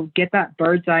able to get that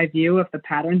bird's eye view of the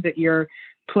patterns that you're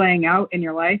playing out in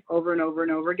your life over and over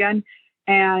and over again.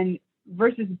 And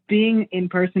versus being in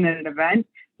person at an event,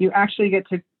 you actually get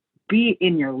to be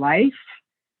in your life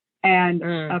and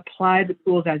apply the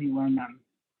tools as you learn them.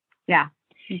 Yeah,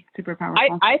 it's super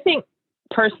powerful. I think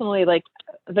personally, like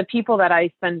the people that I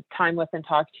spend time with and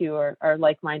talk to are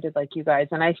like-minded like you guys.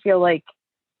 And I feel like,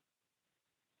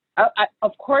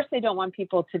 of course, they don't want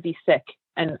people to be sick.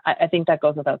 And I think that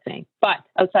goes without saying. But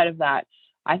outside of that,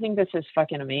 I think this is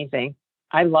fucking amazing.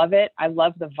 I love it. I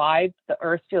love the vibe. The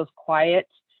earth feels quiet.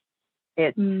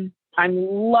 I'm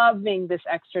loving this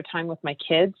extra time with my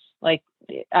kids. Like,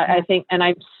 I think, and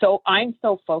I'm so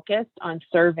focused on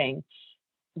serving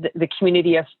the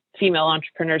community of female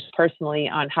entrepreneurs personally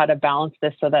on how to balance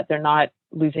this so that they're not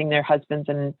losing their husbands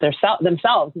and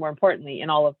themselves, more importantly, in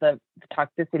all of the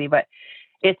toxicity. But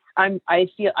I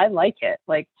feel I like it.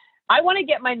 Like, I want to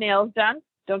get my nails done.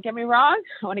 Don't get me wrong.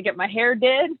 I want to get my hair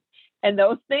did and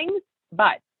those things.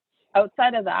 But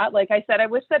outside of that, like I said, I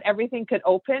wish that everything could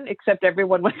open except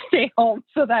everyone would stay home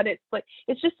so that it's like,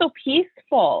 it's just so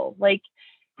peaceful. Like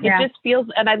it just feels,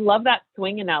 and I love that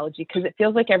swing analogy because it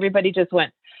feels like everybody just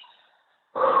went,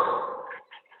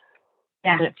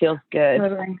 Yeah. And it feels good.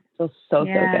 Totally. It feels so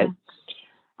good.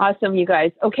 Awesome, you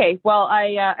guys. Okay, well,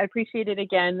 I appreciate it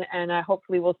again, and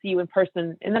hopefully we'll see you in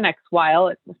person in the next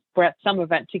while. We're at some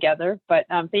event together, but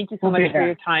thank you so much for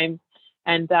your time,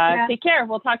 and take care.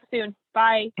 We'll talk soon.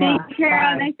 Bye. Thank you,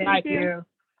 Carol. Nice to Thank meet you. you.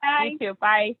 Bye. You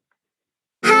too.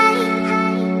 Bye.